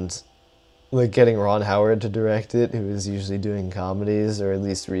 And like getting Ron Howard to direct it, who is usually doing comedies, or at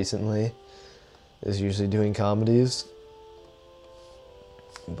least recently is usually doing comedies.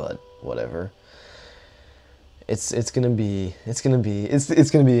 But whatever. It's gonna be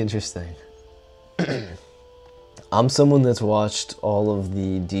interesting. I'm someone that's watched all of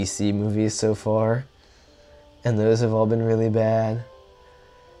the DC movies so far, and those have all been really bad.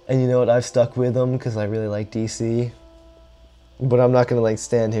 And you know what? I've stuck with them because I really like DC. But I'm not gonna like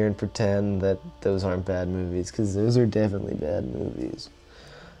stand here and pretend that those aren't bad movies, because those are definitely bad movies.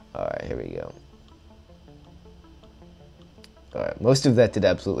 Alright, here we go. Alright, most of that did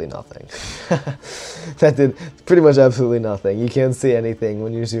absolutely nothing. That did pretty much absolutely nothing. You can't see anything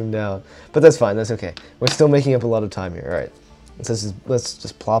when you're zoomed out. But that's fine, that's okay. We're still making up a lot of time here. Alright, let's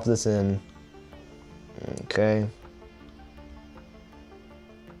just plop this in. Okay.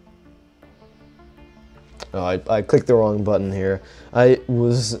 Oh, I clicked the wrong button here. I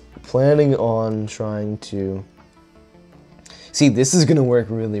was planning on trying to... See, this is gonna work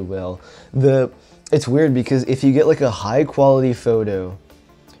really well. It's weird because if you get like a high quality photo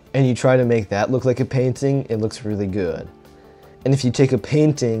and you try to make that look like a painting, it looks really good. And if you take a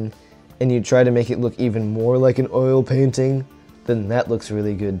painting and you try to make it look even more like an oil painting, then that looks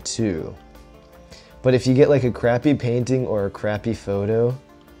really good too. But if you get like a crappy painting or a crappy photo,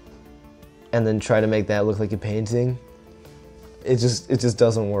 and then try to make that look like a painting, it just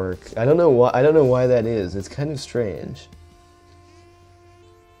doesn't work. I don't know why that is. It's kind of strange.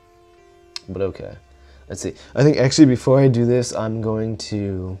 But okay. Let's see. I think actually before I do this, I'm going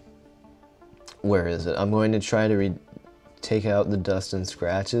to... Where is it? I'm going to try to take out the dust and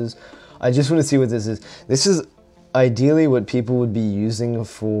scratches. I just want to see what this is. This is ideally what people would be using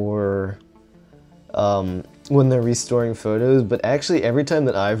for... when they're restoring photos, but actually every time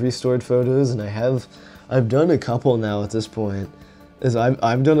that I've restored photos, and I've done a couple now at this point, is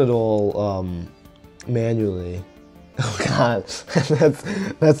I've done it all manually. Oh god,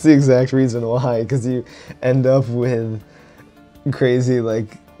 that's the exact reason why, because you end up with crazy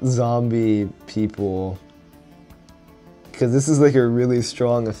like zombie people, because this is like a really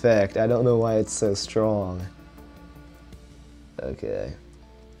strong effect. I don't know why it's so strong. Okay.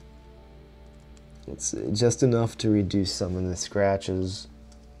 Let's see, just enough to reduce some of the scratches.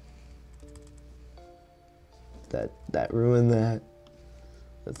 That ruined that.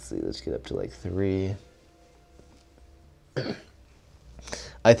 Let's see, let's get up to like 3.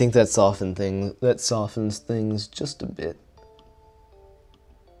 I think that softens things just a bit.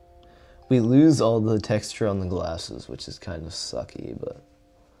 We lose all the texture on the glasses, which is kind of sucky, but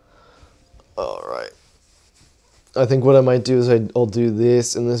all right. I think what I might do is I'll do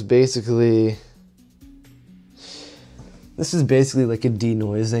this, and this is basically like a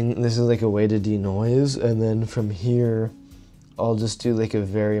denoising. This is like a way to denoise, and then from here, I'll just do like a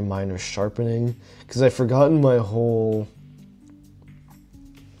very minor sharpening, because I've forgotten my whole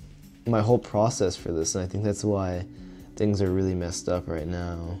process for this, and I think that's why things are really messed up right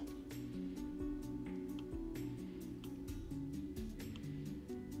now.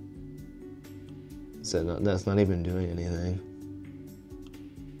 So that's not even doing anything.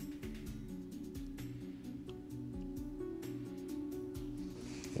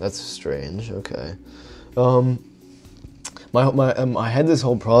 That's strange. Okay. I had this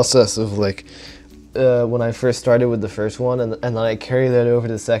whole process of like when I first started with the first one, and then I carried that over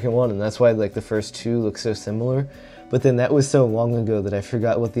to the second one, and that's why like the first two look so similar. But then that was so long ago that I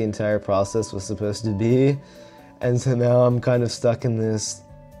forgot what the entire process was supposed to be, and so now I'm kind of stuck in this,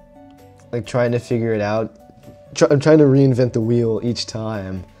 like trying to figure it out. I'm trying to reinvent the wheel each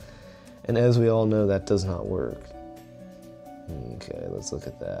time, and as we all know, that does not work. Okay, let's look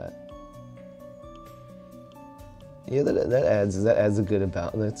at that. Yeah, that adds a good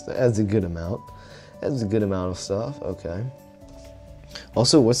amount. That adds a good amount. Adds a good amount of stuff. Okay.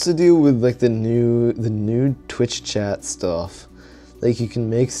 Also, what's the deal with like the new Twitch chat stuff? Like you can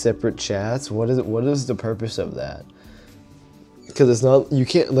make separate chats. What is the purpose of that? Because it's not, you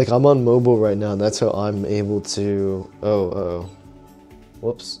can't, like I'm on mobile right now, and that's how I'm able to.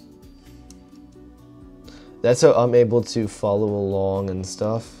 Whoops. That's how I'm able to follow along and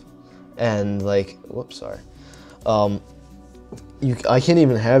stuff, and like, whoops, sorry. I can't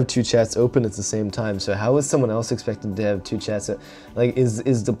even have two chats open at the same time, so how is someone else expected to have two chats? Like,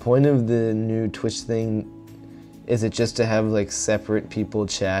 is the point of the new Twitch thing, is it just to have like separate people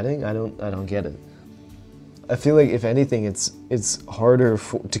chatting? I don't get it. I feel like if anything, it's harder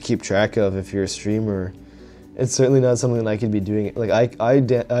to keep track of if you're a streamer. It's certainly not something that I could be doing. Like I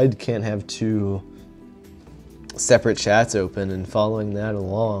can't have two separate chats open and following that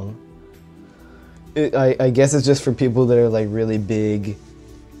along. I guess it's just for people that are like really big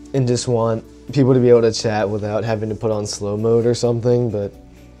and just want people to be able to chat without having to put on slow mode or something, but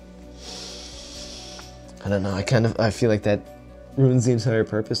I don't know, I feel like that ruins the entire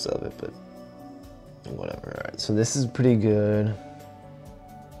purpose of it, but whatever. Alright, so this is pretty good.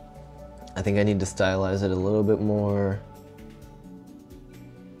 I think I need to stylize it a little bit more.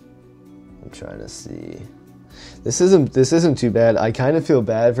 I'm trying to see. This isn't too bad. I kind of feel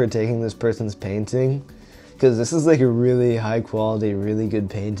bad for taking this person's painting, because this is like a really high quality, really good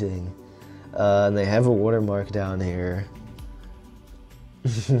painting. And they have a watermark down here.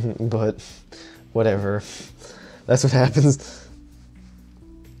 But whatever. That's what happens.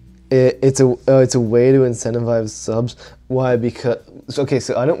 It's a way to incentivize subs. Why? Because okay,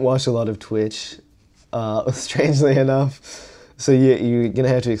 so I don't watch a lot of Twitch, strangely enough. So you're gonna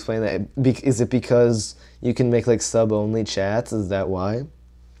have to explain that. Is it because you can make like sub-only chats? Is that why?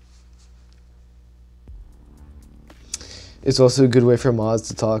 It's also a good way for mods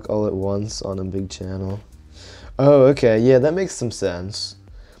to talk all at once on a big channel. Oh, okay, yeah, that makes some sense.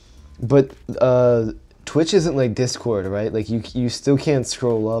 But Twitch isn't like Discord, right? Like you still can't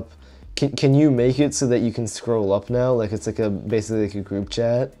scroll up. Can you make it so that you can scroll up now? Like it's like basically like a group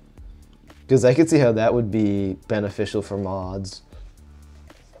chat? Because I could see how that would be beneficial for mods.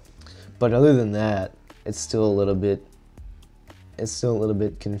 But other than that, it's still a little bit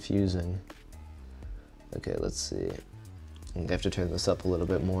confusing. Okay, let's see. I have to turn this up a little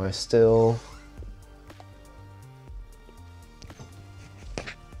bit more still.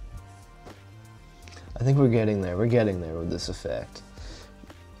 I think we're getting there. We're getting there with this effect.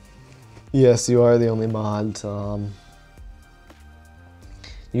 Yes, you are the only mod, Tom.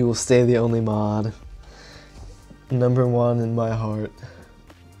 You will stay the only mod. #1 in my heart.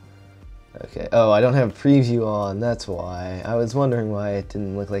 Okay. Oh, I don't have preview on. That's why. I was wondering why it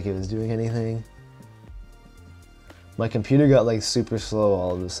didn't look like it was doing anything. My computer got like super slow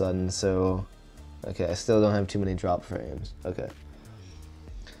all of a sudden, so... Okay, I still don't have too many drop frames. Okay.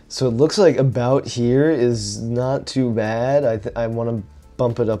 So it looks like about here is not too bad. I want to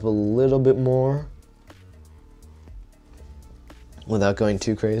bump it up a little bit more without going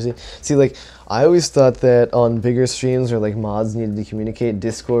too crazy. See, like, I always thought that on bigger streams where like mods needed to communicate,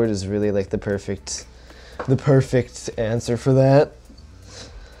 Discord is really like the perfect answer for that.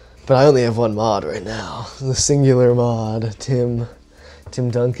 But I only have one mod right now, the singular mod, Tim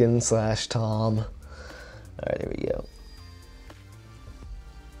Duncan /Tom. All right, here we go.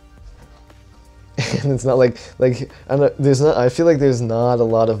 and it's not like I don't, there's not. I feel like there's not a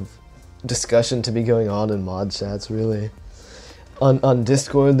lot of discussion to be going on in mod chats really. On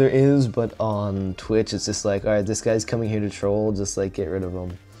Discord there is, but on Twitch it's just like, all right, this guy's coming here to troll, just like get rid of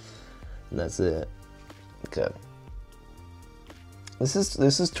him, and that's it. Okay. This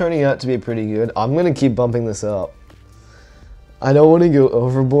is turning out to be pretty good. I'm gonna keep bumping this up. I don't want to go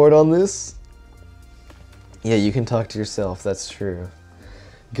overboard on this. Yeah, you can talk to yourself. That's true.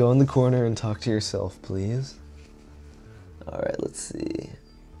 Go in the corner and talk to yourself, please. All right, let's see.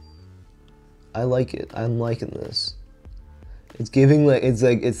 I like it. I'm liking this. It's giving like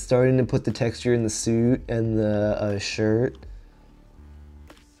it's starting to put the texture in the suit and the shirt.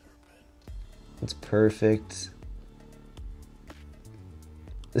 It's perfect.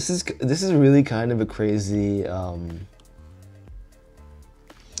 This is really kind of a crazy.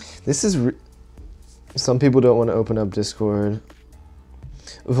 Some people don't want to open up Discord.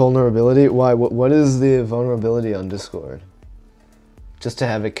 Vulnerability? Why? What is the vulnerability on Discord? Just to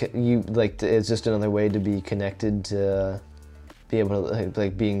have it, it's just another way to be connected to. Be able to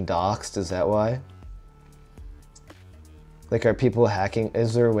like being doxxed, is that why? Like, are people hacking?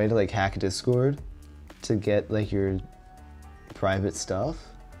 Is there a way to like hack Discord to get like your private stuff?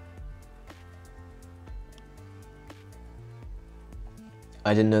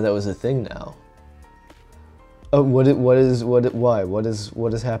 I didn't know that was a thing now. Oh, why? What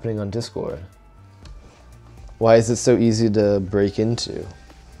is happening on Discord? Why is it so easy to break into?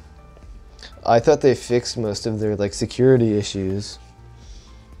 I thought they fixed most of their like security issues,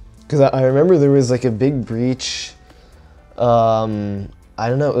 because I remember there was like a big breach. I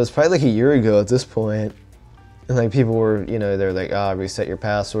don't know, it was probably like a year ago at this point, and like people were, they're like, reset your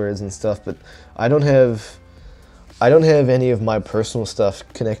passwords and stuff. But I don't have any of my personal stuff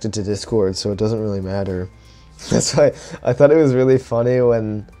connected to Discord, so it doesn't really matter. That's why I thought it was really funny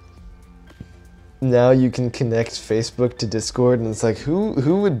when. Now you can connect Facebook to Discord, and it's like, who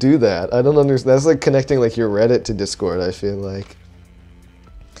would do that? I don't understand. That's like connecting like your Reddit to Discord, I feel like.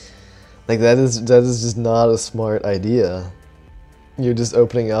 Like that is just not a smart idea. You're just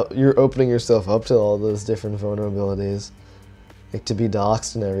opening yourself up to all those different vulnerabilities. Like to be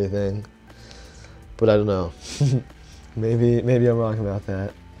doxxed and everything. But I don't know. maybe I'm wrong about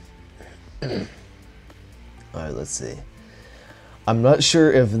that. Alright, let's see. I'm not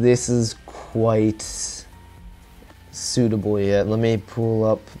sure if this is quite suitable yet. Let me pull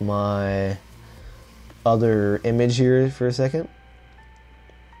up my other image here for a second.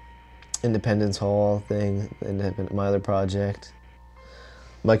 Independence Hall thing, my other project.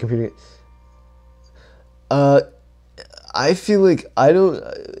 My computer. I feel like I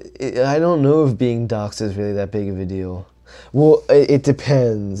don't know if being doxxed is really that big of a deal. Well, it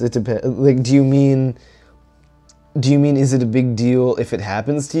depends. It depends. Like, do you mean is it a big deal if it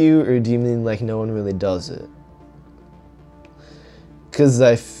happens to you, or do you mean like no one really does it? Because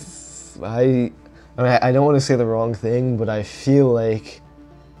I don't want to say the wrong thing, but I feel like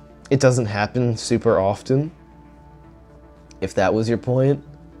it doesn't happen super often, if that was your point.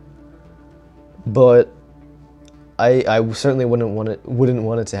 But I certainly wouldn't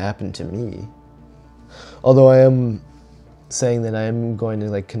want it to happen to me. Although I am saying that I am going to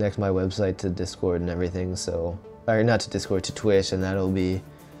like connect my website to Discord and everything, so. Or not to Discord, to Twitch, and that'll be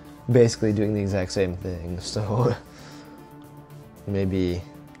basically doing the exact same thing. So maybe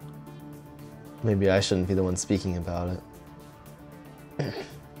I shouldn't be the one speaking about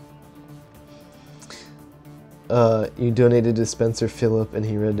it. You donated to Spencer Phillip, and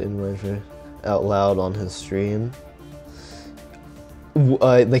he read it out loud on his stream.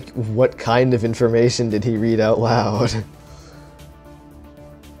 Like, what kind of information did he read out loud?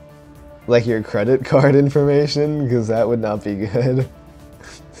 Like your credit card information? Because that would not be good.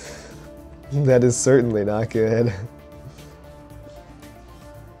 That is certainly not good.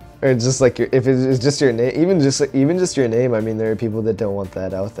 Or just like if it's just your name, even just your name. I mean, there are people that don't want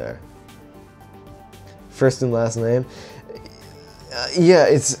that out there. First and last name. Yeah,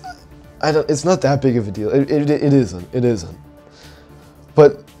 it's not that big of a deal. It isn't.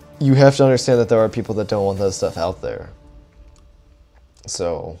 But you have to understand that there are people that don't want that stuff out there.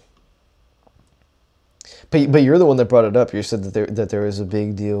 So. But you're the one that brought it up. You said that there was a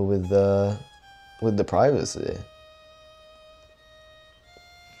big deal with the privacy.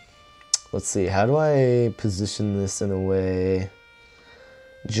 Let's see. How do I position this in a way?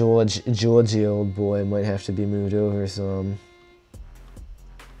 Georgie, old boy, might have to be moved over some.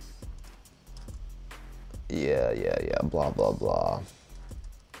 Yeah. Blah blah blah.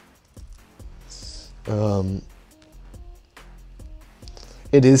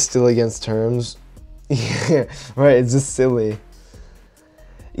 It is still against terms. Yeah, right, it's just silly.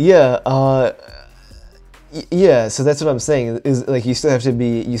 Yeah, Yeah, so that's what I'm saying. Is like you still have to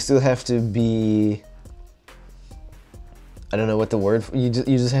be. I don't know what the word.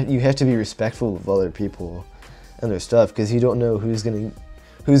 You have to be respectful of other people and their stuff, because you don't know who's gonna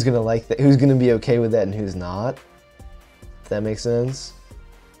like that, who's gonna be okay with that, and who's not. If that makes sense.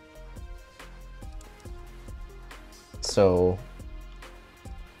 So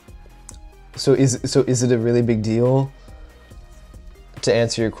is it a really big deal? To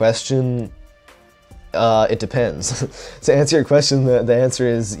answer your question, it depends. To answer your question, the answer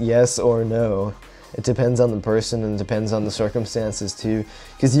is yes or no. It depends on the person, and it depends on the circumstances too.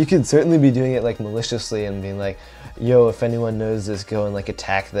 Because you could certainly be doing it like maliciously and being like, yo, if anyone knows this, go and like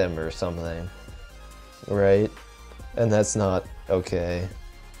attack them or something. Right? And that's not okay.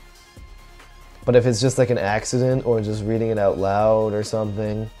 But if it's just like an accident or just reading it out loud or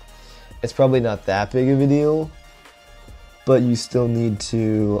something, it's probably not that big of a deal. But you still need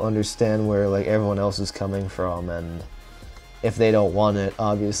to understand where like everyone else is coming from, and if they don't want it,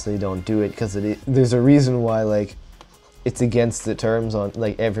 obviously don't do it, because there's a reason why like it's against the terms on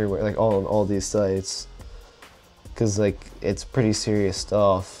like everywhere, like all these sites, because like it's pretty serious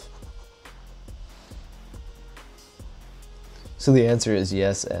stuff. So the answer is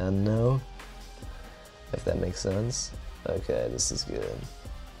yes and no, if that makes sense. Okay, this is good.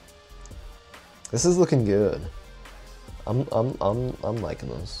 This is looking good. I'm liking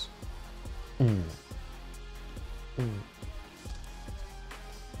this.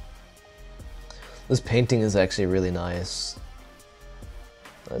 This painting is actually really nice.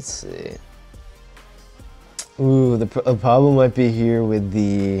 Let's see. Ooh, the problem might be here with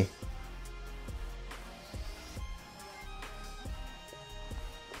the...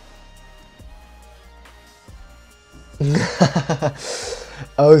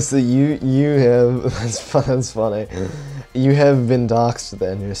 Oh, so you have... That's funny. You have been doxxed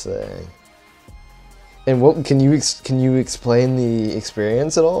then, you're saying. And what can you explain the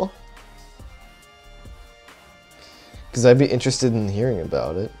experience at all? Because I'd be interested in hearing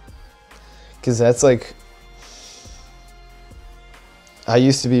about it. Because that's like... I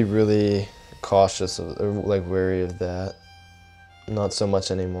used to be really cautious of, or like wary of that. Not so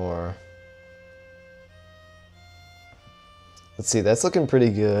much anymore. Let's see, that's looking pretty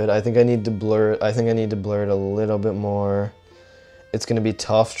good. I think I need to blur it. I think I need to blur it a little bit more. It's gonna be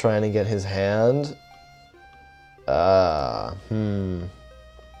tough trying to get his hand.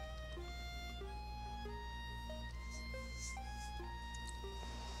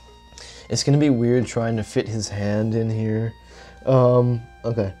 It's gonna be weird trying to fit his hand in here.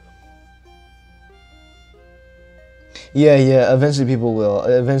 Okay. Yeah, eventually people will.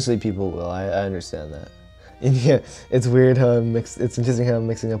 I understand that. And yeah, it's weird how it's interesting how I'm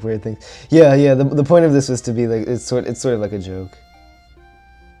mixing up weird things. Yeah, the point of this was to be like, it's sort of like a joke.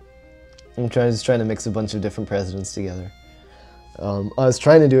 I'm just trying to mix a bunch of different presidents together. I was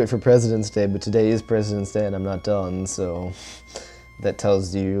trying to do it for President's Day, but today is President's Day and I'm not done, so that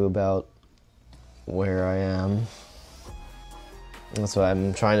tells you about where I am. That's why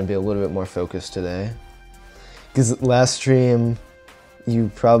I'm trying to be a little bit more focused today. Because last stream,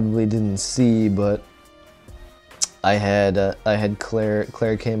 you probably didn't see, but I had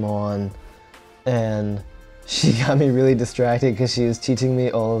Claire came on, and she got me really distracted because she was teaching me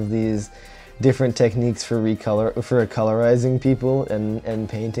all of these different techniques for colorizing people and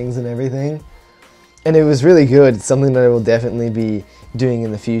paintings and everything. And it was really good. It's something that I will definitely be doing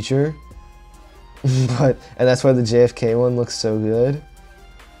in the future. And that's why the JFK one looks so good.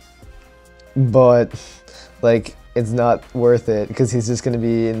 But like, it's not worth it because he's just going to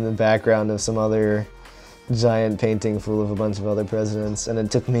be in the background of some other giant painting full of a bunch of other presidents, and it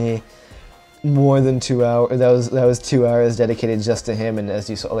took me more than 2 hours. That was 2 hours dedicated just to him, and as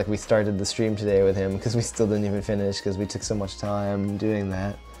you saw, like, we started the stream today with him because we still didn't even finish because we took so much time doing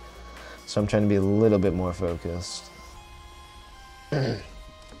that. So I'm trying to be a little bit more focused. But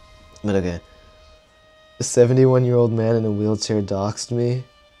okay. A 71-year-old man in a wheelchair doxed me.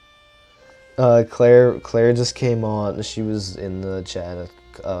 Claire just came on. She was in the chat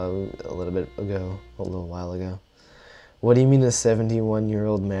a little while ago. What do you mean a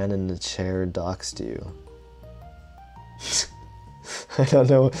 71-year-old man in a chair doxed you? I don't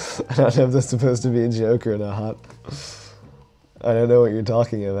know if that's supposed to be a joke or not. I don't know what you're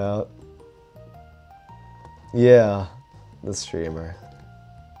talking about. Yeah, the streamer.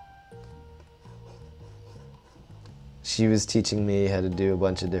 She was teaching me how to do a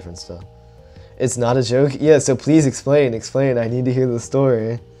bunch of different stuff. It's not a joke? Yeah, so please explain. I need to hear the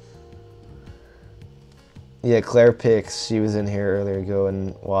story. Yeah, Claire Pix, she was in here earlier. Go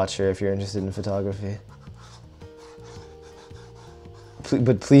and watch her if you're interested in photography.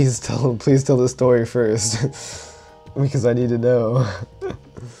 but please tell the story first, because I need to know.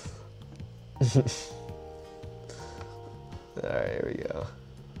 Alright, here we go.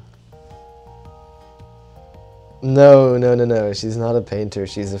 No. She's not a painter.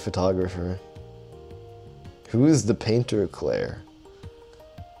 She's a photographer. Who is the painter, Claire?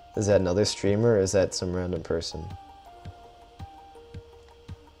 Is that another streamer, or is that some random person?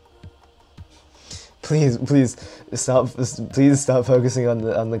 Please stop focusing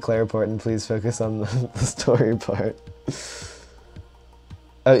on the Claire part, and please focus on the story part.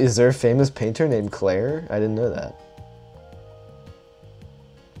 Is there a famous painter named Claire? I didn't know that.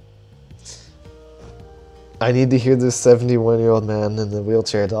 I need to hear this 71-year-old man in the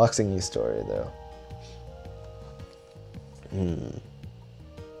wheelchair doxing you story, though.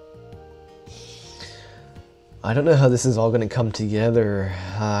 I don't know how this is all gonna come together.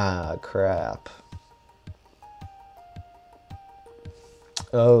 Ah, crap.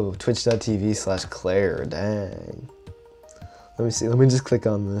 Oh, twitch.tv/Claire, dang. Let me see, let me just click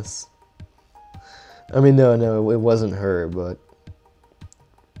on this. I mean, no, it wasn't her, but...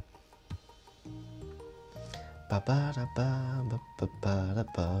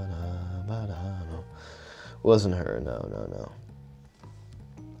 Wasn't her, no.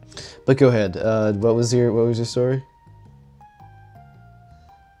 But go ahead, what was your story?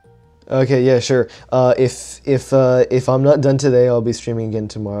 Okay, yeah, sure. If I'm not done today, I'll be streaming again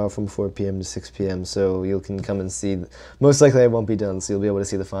tomorrow from 4 p.m. to 6 p.m. So you can come and see. Most likely I won't be done, so you'll be able to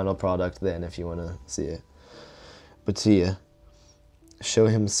see the final product then if you want to see it. But see ya. Show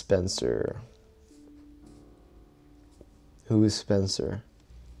him Spencer. Who is Spencer?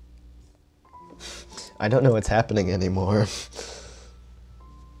 I don't know what's happening anymore.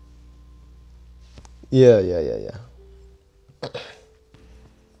 Yeah.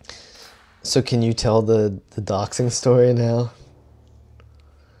 So can you tell the doxing story now?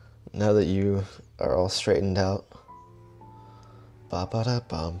 Now that you are all straightened out.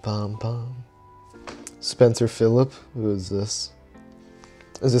 Ba-ba-da-bum-bum-bum. Spencer Phillip? Who is this?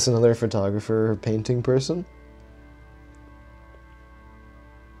 Is this another photographer or painting person?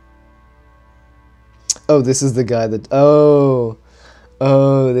 Oh, this is the guy that... Oh,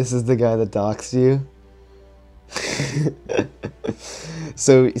 this is the guy that doxed you?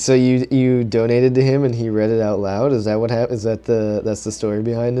 So you donated to him and he read it out loud? Is that what happened? Is that that's the story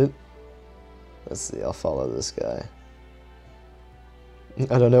behind it? Let's see, I'll follow this guy.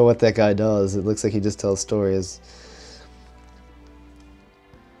 I don't know what that guy does. It looks like he just tells stories.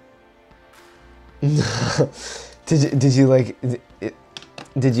 Did you like...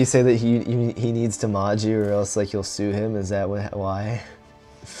 Did you say that he needs to mod you, or else like you'll sue him? Is that why?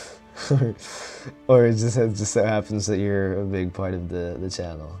 Or it just so happens that you're a big part of the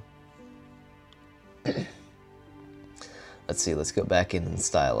channel. Let's see. Let's go back in and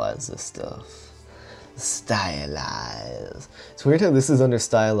stylize this stuff. Stylize. It's weird how this is under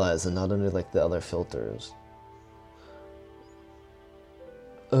stylize and not under like the other filters.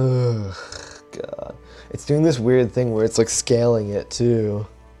 Ugh, God. It's doing this weird thing where it's like scaling it too.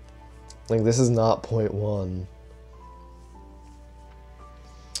 Like this is not 0.1.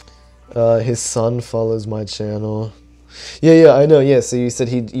 His son follows my channel. Yeah, I know. Yeah, so you said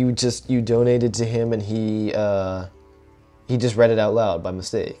you donated to him and he just read it out loud by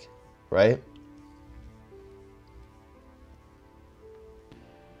mistake, right?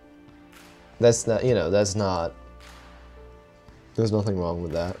 That's not, that's not. There's nothing wrong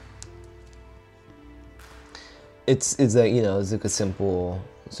with that. It's like, it's like a simple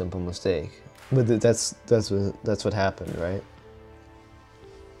mistake. But that's what happened, right?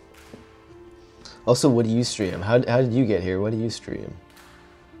 Also, what do you stream? How did you get here? What do you stream?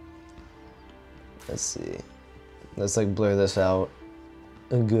 Let's see. Let's like blur this out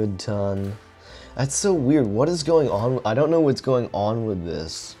a good ton. That's so weird. What is going on? I don't know what's going on with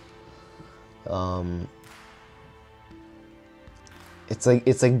this. It's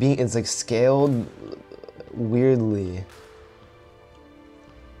like scaled weirdly.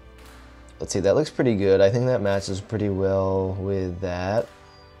 Let's see, that looks pretty good. I think that matches pretty well with that.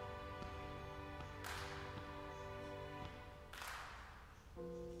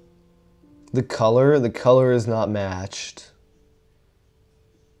 The color is not matched.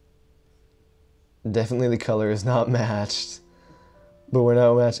 Definitely the color is not matched. But we're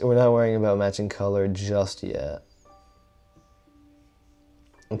not worrying about matching color just yet.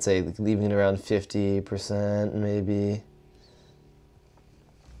 Let's say leaving it around 50% maybe.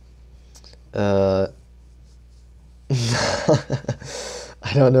 I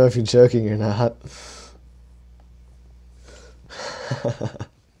don't know if you're joking or not.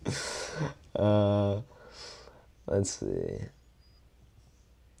 Let's see.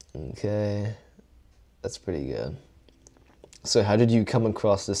 Okay, that's pretty good. So how did you come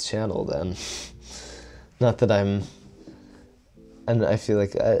across this channel then? Not that and I feel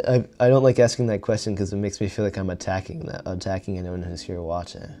like I don't like asking that question because it makes me feel like I'm attacking anyone who's here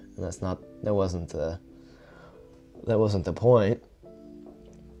watching. And that wasn't the point.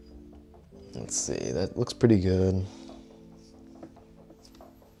 Let's see, that looks pretty good.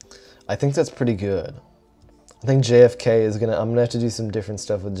 I think that's pretty good. I think JFK is I'm gonna have to do some different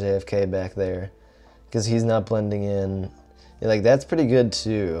stuff with JFK back there, because he's not blending in. Yeah, like that's pretty good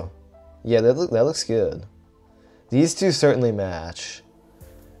too. Yeah, that looks good. These two certainly match,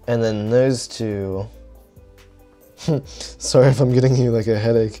 and then those two. Sorry if I'm getting you like a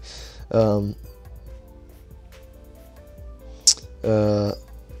headache.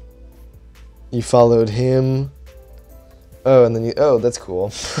 You followed him. Oh, and then oh, that's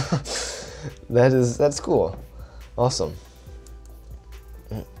cool. That's cool. Awesome.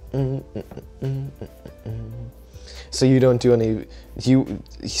 So you don't do any,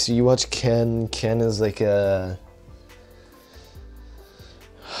 so you watch Ken. Ken is like a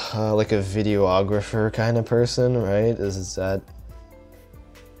videographer kind of person, right? Is that?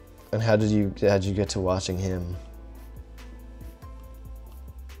 And how'd you get to watching him?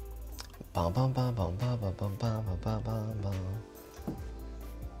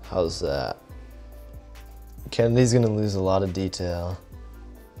 How's that? Kennedy's gonna lose a lot of detail.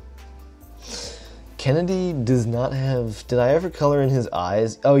 Kennedy does not have... Did I ever color in his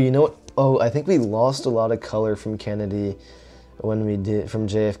eyes? Oh, you know what? Oh, I think we lost a lot of color from Kennedy when we did... From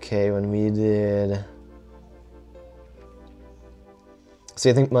JFK when we did... See,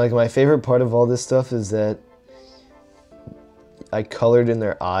 I think my favorite part of all this stuff is that I colored in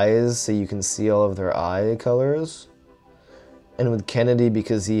their eyes so you can see all of their eye colors. And with Kennedy,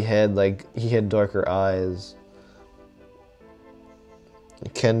 because he had darker eyes.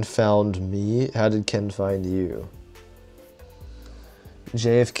 Ken found me. How did Ken find you?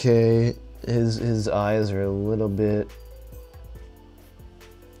 JFK, his eyes are a little bit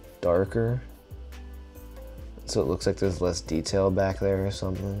darker. So it looks like there's less detail back there or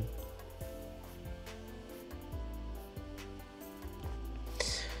something.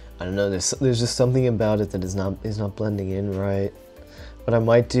 I don't know, there's just something about it that is not blending in right. What I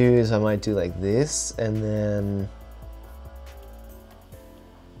might do is I might do like this and then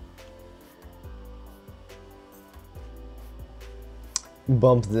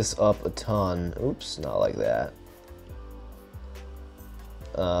bump this up a ton. Oops, not like that.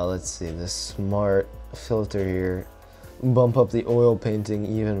 Let's see, this smart filter here. Bump up the oil painting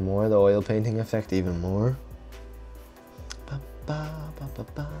even more, the oil painting effect even more.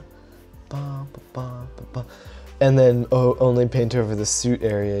 And then only paint over the suit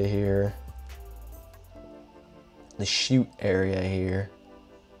area here. The shoot area here.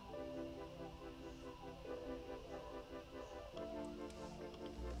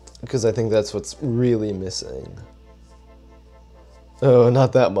 Because I think that's what's really missing. Oh,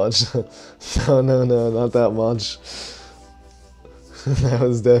 not that much. No, not that much. That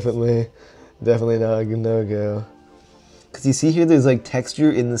was definitely not a no-go. Because you see here, there's like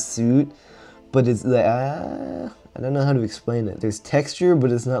texture in the suit, but it's like, I don't know how to explain it. There's texture,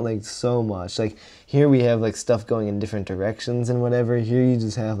 but it's not like so much. Like here we have like stuff going in different directions and whatever. Here you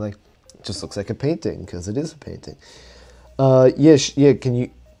just have like, it just looks like a painting, because it is a painting. Yeah, can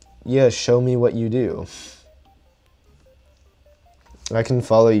you, yeah, show me what you do. I can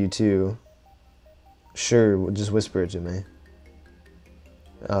follow you too. Sure, just whisper it to me.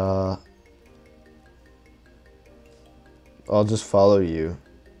 I'll just follow you.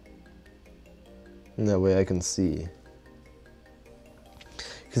 And that way I can see.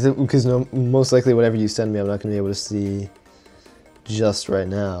 Because most likely whatever you send me, I'm not going to be able to see just right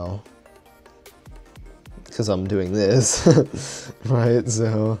now. Because I'm doing this. Right,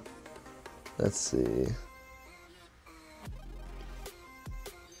 so let's see.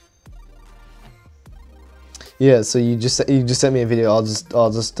 Yeah, so you just sent me a video. I'll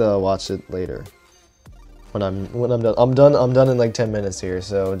just watch it later. When I'm done. I'm done in like 10 minutes here,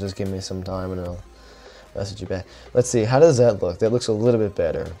 so just give me some time and I'll message you back. Let's see, how does that look? That looks a little bit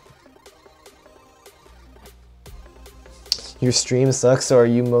better. Your stream sucks, so are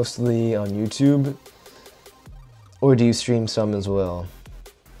you mostly on YouTube? Or do you stream some as well?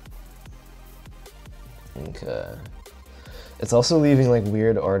 Okay. It's also leaving like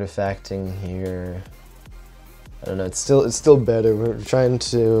weird artifacting here. I don't know, it's still better. We're trying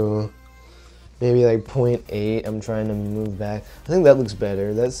to maybe like 0.8. I'm trying to move back. I think that looks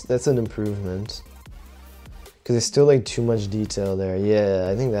better. That's an improvement. Cause there's still like too much detail there. Yeah,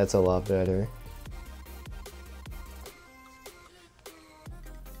 I think that's a lot better.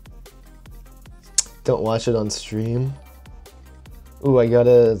 Don't watch it on stream. Ooh, I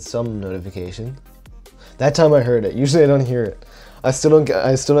got some notification. That time I heard it. Usually I don't hear it. I still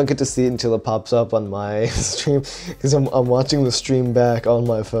don't get to see it until it pops up on my stream because I'm watching the stream back on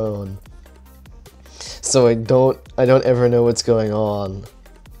my phone. So I don't ever know what's going on.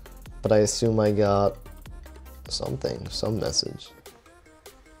 But I assume I got something, some message.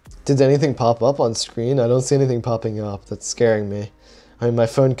 Did anything pop up on screen? I don't see anything popping up. That's scaring me. I mean, my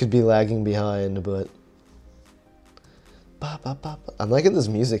phone could be lagging behind, but I'm liking this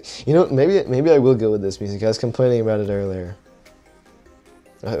music. You know, maybe I will go with this music. I was complaining about it earlier.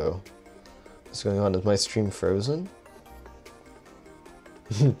 Uh-oh. What's going on? Is my stream frozen?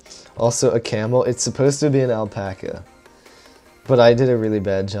 Also, a camel. It's supposed to be an alpaca. But I did a really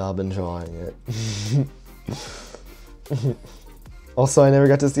bad job in drawing it. Also, I never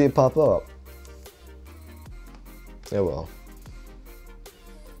got to see it pop up. Oh well.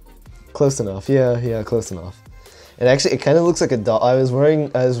 Close enough. Yeah, close enough. It kind of looks like a dog. I was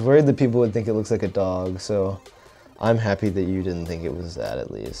worried that people would think it looks like a dog, so I'm happy that you didn't think it was that, at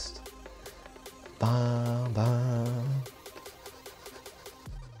least. Ba, ba.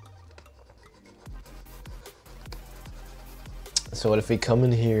 So what if we come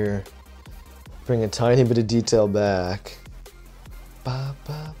in here, bring a tiny bit of detail back. Ba,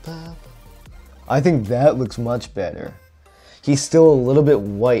 ba, ba. I think that looks much better. He's still a little bit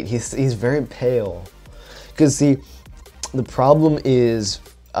white. He's very pale. Because see, the problem is,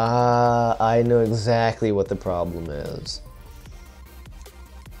 I know exactly what the problem is.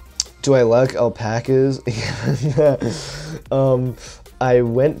 Do I like alpacas? I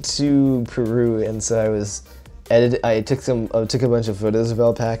went to Peru, and so I took a bunch of photos of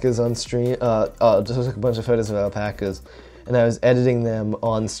alpacas on stream. Took a bunch of photos of alpacas, and I was editing them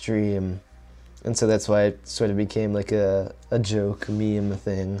on stream, and so that's why it sort of became like a joke meme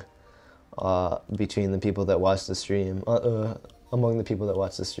thing. Between the people that watch the stream, among the people that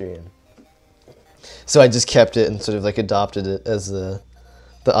watch the stream. So I just kept it and sort of like adopted it as the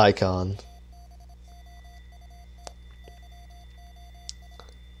icon.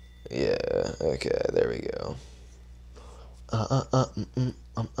 Yeah, okay, there we go.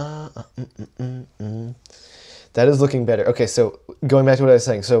 That is looking better. Okay, so going back to what I was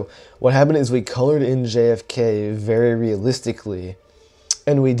saying. So what happened is we colored in JFK very realistically.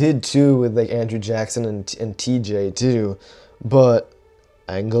 And we did too with like Andrew Jackson and TJ too, but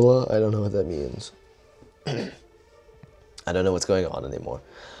Angela, I don't know what that means. I don't know what's going on anymore.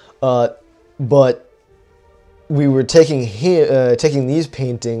 But we were taking these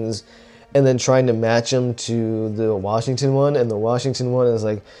paintings and then trying to match them to the Washington one, and the Washington one is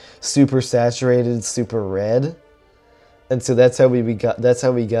like super saturated, super red. And so that's how we got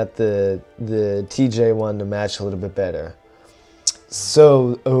the TJ one to match a little bit better.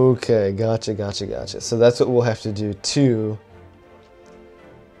 So, okay, gotcha. So that's what we'll have to do too.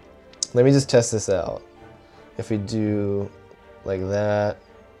 Let me just test this out. If we do like that.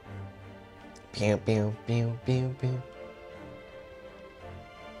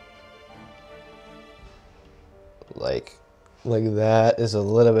 Like that is a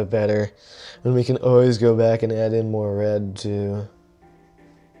little bit better. And we can always go back and add in more red too.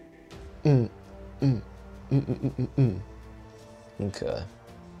 Okay,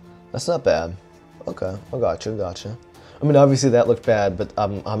 that's not bad. Okay, I gotcha. I mean, obviously that looked bad, but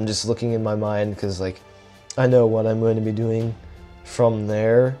I'm just looking in my mind because like I know what I'm going to be doing from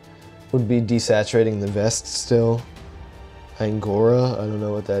there would be desaturating the vest still. Angora, I don't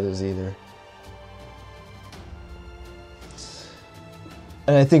know what that is either.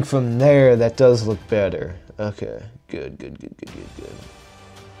 And I think from there that does look better. Okay, good.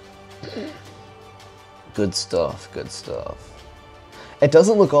 Good stuff. It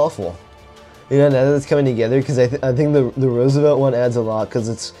doesn't look awful. You know, now that it's coming together, because I think the Roosevelt one adds a lot, because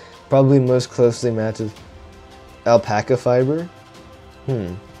it's probably most closely matches alpaca fiber.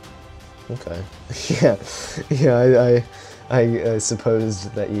 Okay. Yeah, I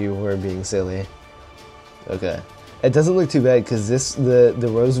supposed that you were being silly. Okay. It doesn't look too bad, because the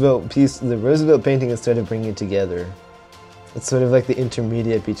Roosevelt piece, the Roosevelt painting is sort of bringing it together. It's sort of like the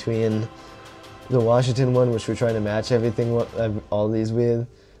intermediate between the Washington one, which we're trying to match everything, all these with,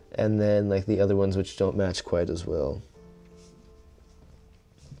 and then like the other ones which don't match quite as well.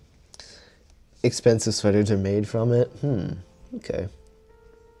 Expensive sweaters are made from it. Okay.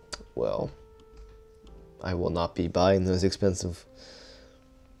 Well, I will not be buying those expensive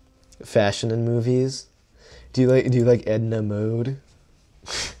fashion in movies. Do you like Edna Mode?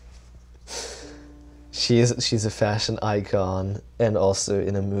 She's a fashion icon and also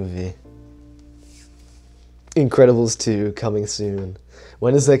in a movie. Incredibles 2 coming soon.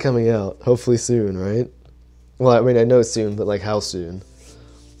 When is that coming out? Hopefully soon, right? Well, I mean, I know soon, but like how soon?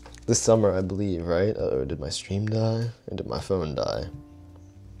 This summer, I believe, right? Uh-oh, did my stream die? Or did my phone die?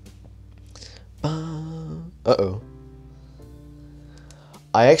 Uh-oh.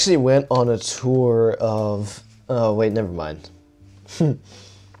 I actually went on a tour of... Oh, wait, never mind.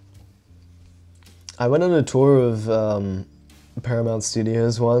 I went on a tour of Paramount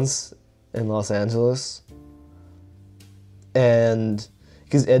Studios once in Los Angeles. And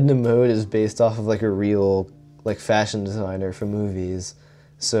because Edna Mode is based off of like a real like fashion designer for movies,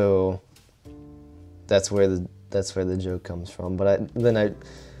 so that's where the joke comes from. But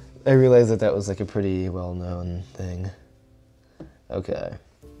I realized that was like a pretty well known thing. Okay.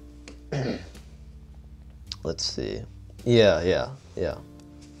 Let's see. Yeah.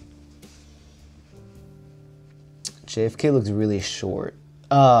 JFK looks really short.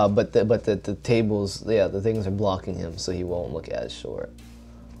 But the tables, yeah, the things are blocking him, so he won't look as short.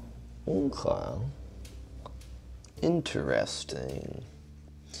 Okay. Interesting.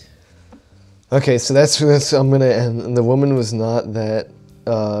 Okay, so that's I'm gonna end. And the woman was not that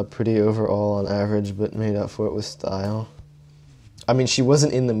pretty overall on average, but made up for it with style. I mean, she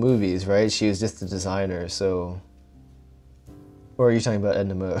wasn't in the movies, right? She was just a designer, so... Or are you talking about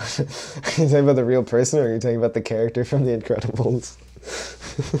Edna Mode? Are you talking about the real person, or are you talking about the character from The Incredibles?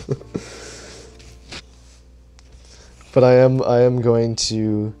 But I am going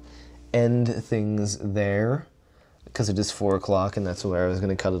to end things there, because it is 4 o'clock, and that's where I was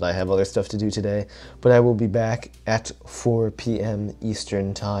going to cut it. I have other stuff to do today, but I will be back at 4 p.m.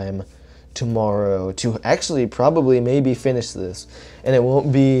 Eastern Time tomorrow to actually probably maybe finish this. And it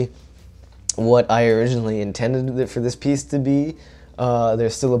won't be what I originally intended for this piece to be.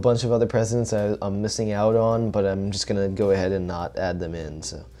 There's still a bunch of other presidents I'm missing out on, but I'm just going to go ahead and not add them in.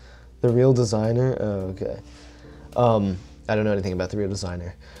 So, the real designer? Oh, okay. I don't know anything about the real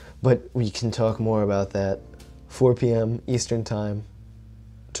designer, but we can talk more about that 4 p.m. Eastern Time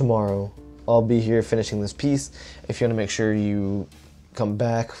tomorrow. I'll be here finishing this piece. If you want to make sure you come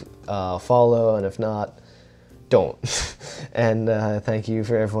back, follow, and if not, don't. And thank you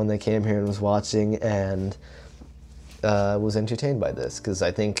for everyone that came here and was watching and was entertained by this, because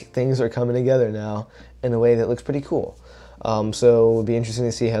I think things are coming together now in a way that looks pretty cool. So it'll be interesting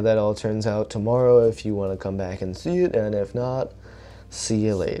to see how that all turns out tomorrow if you want to come back and see it, and if not, see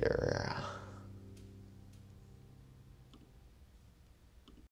you later.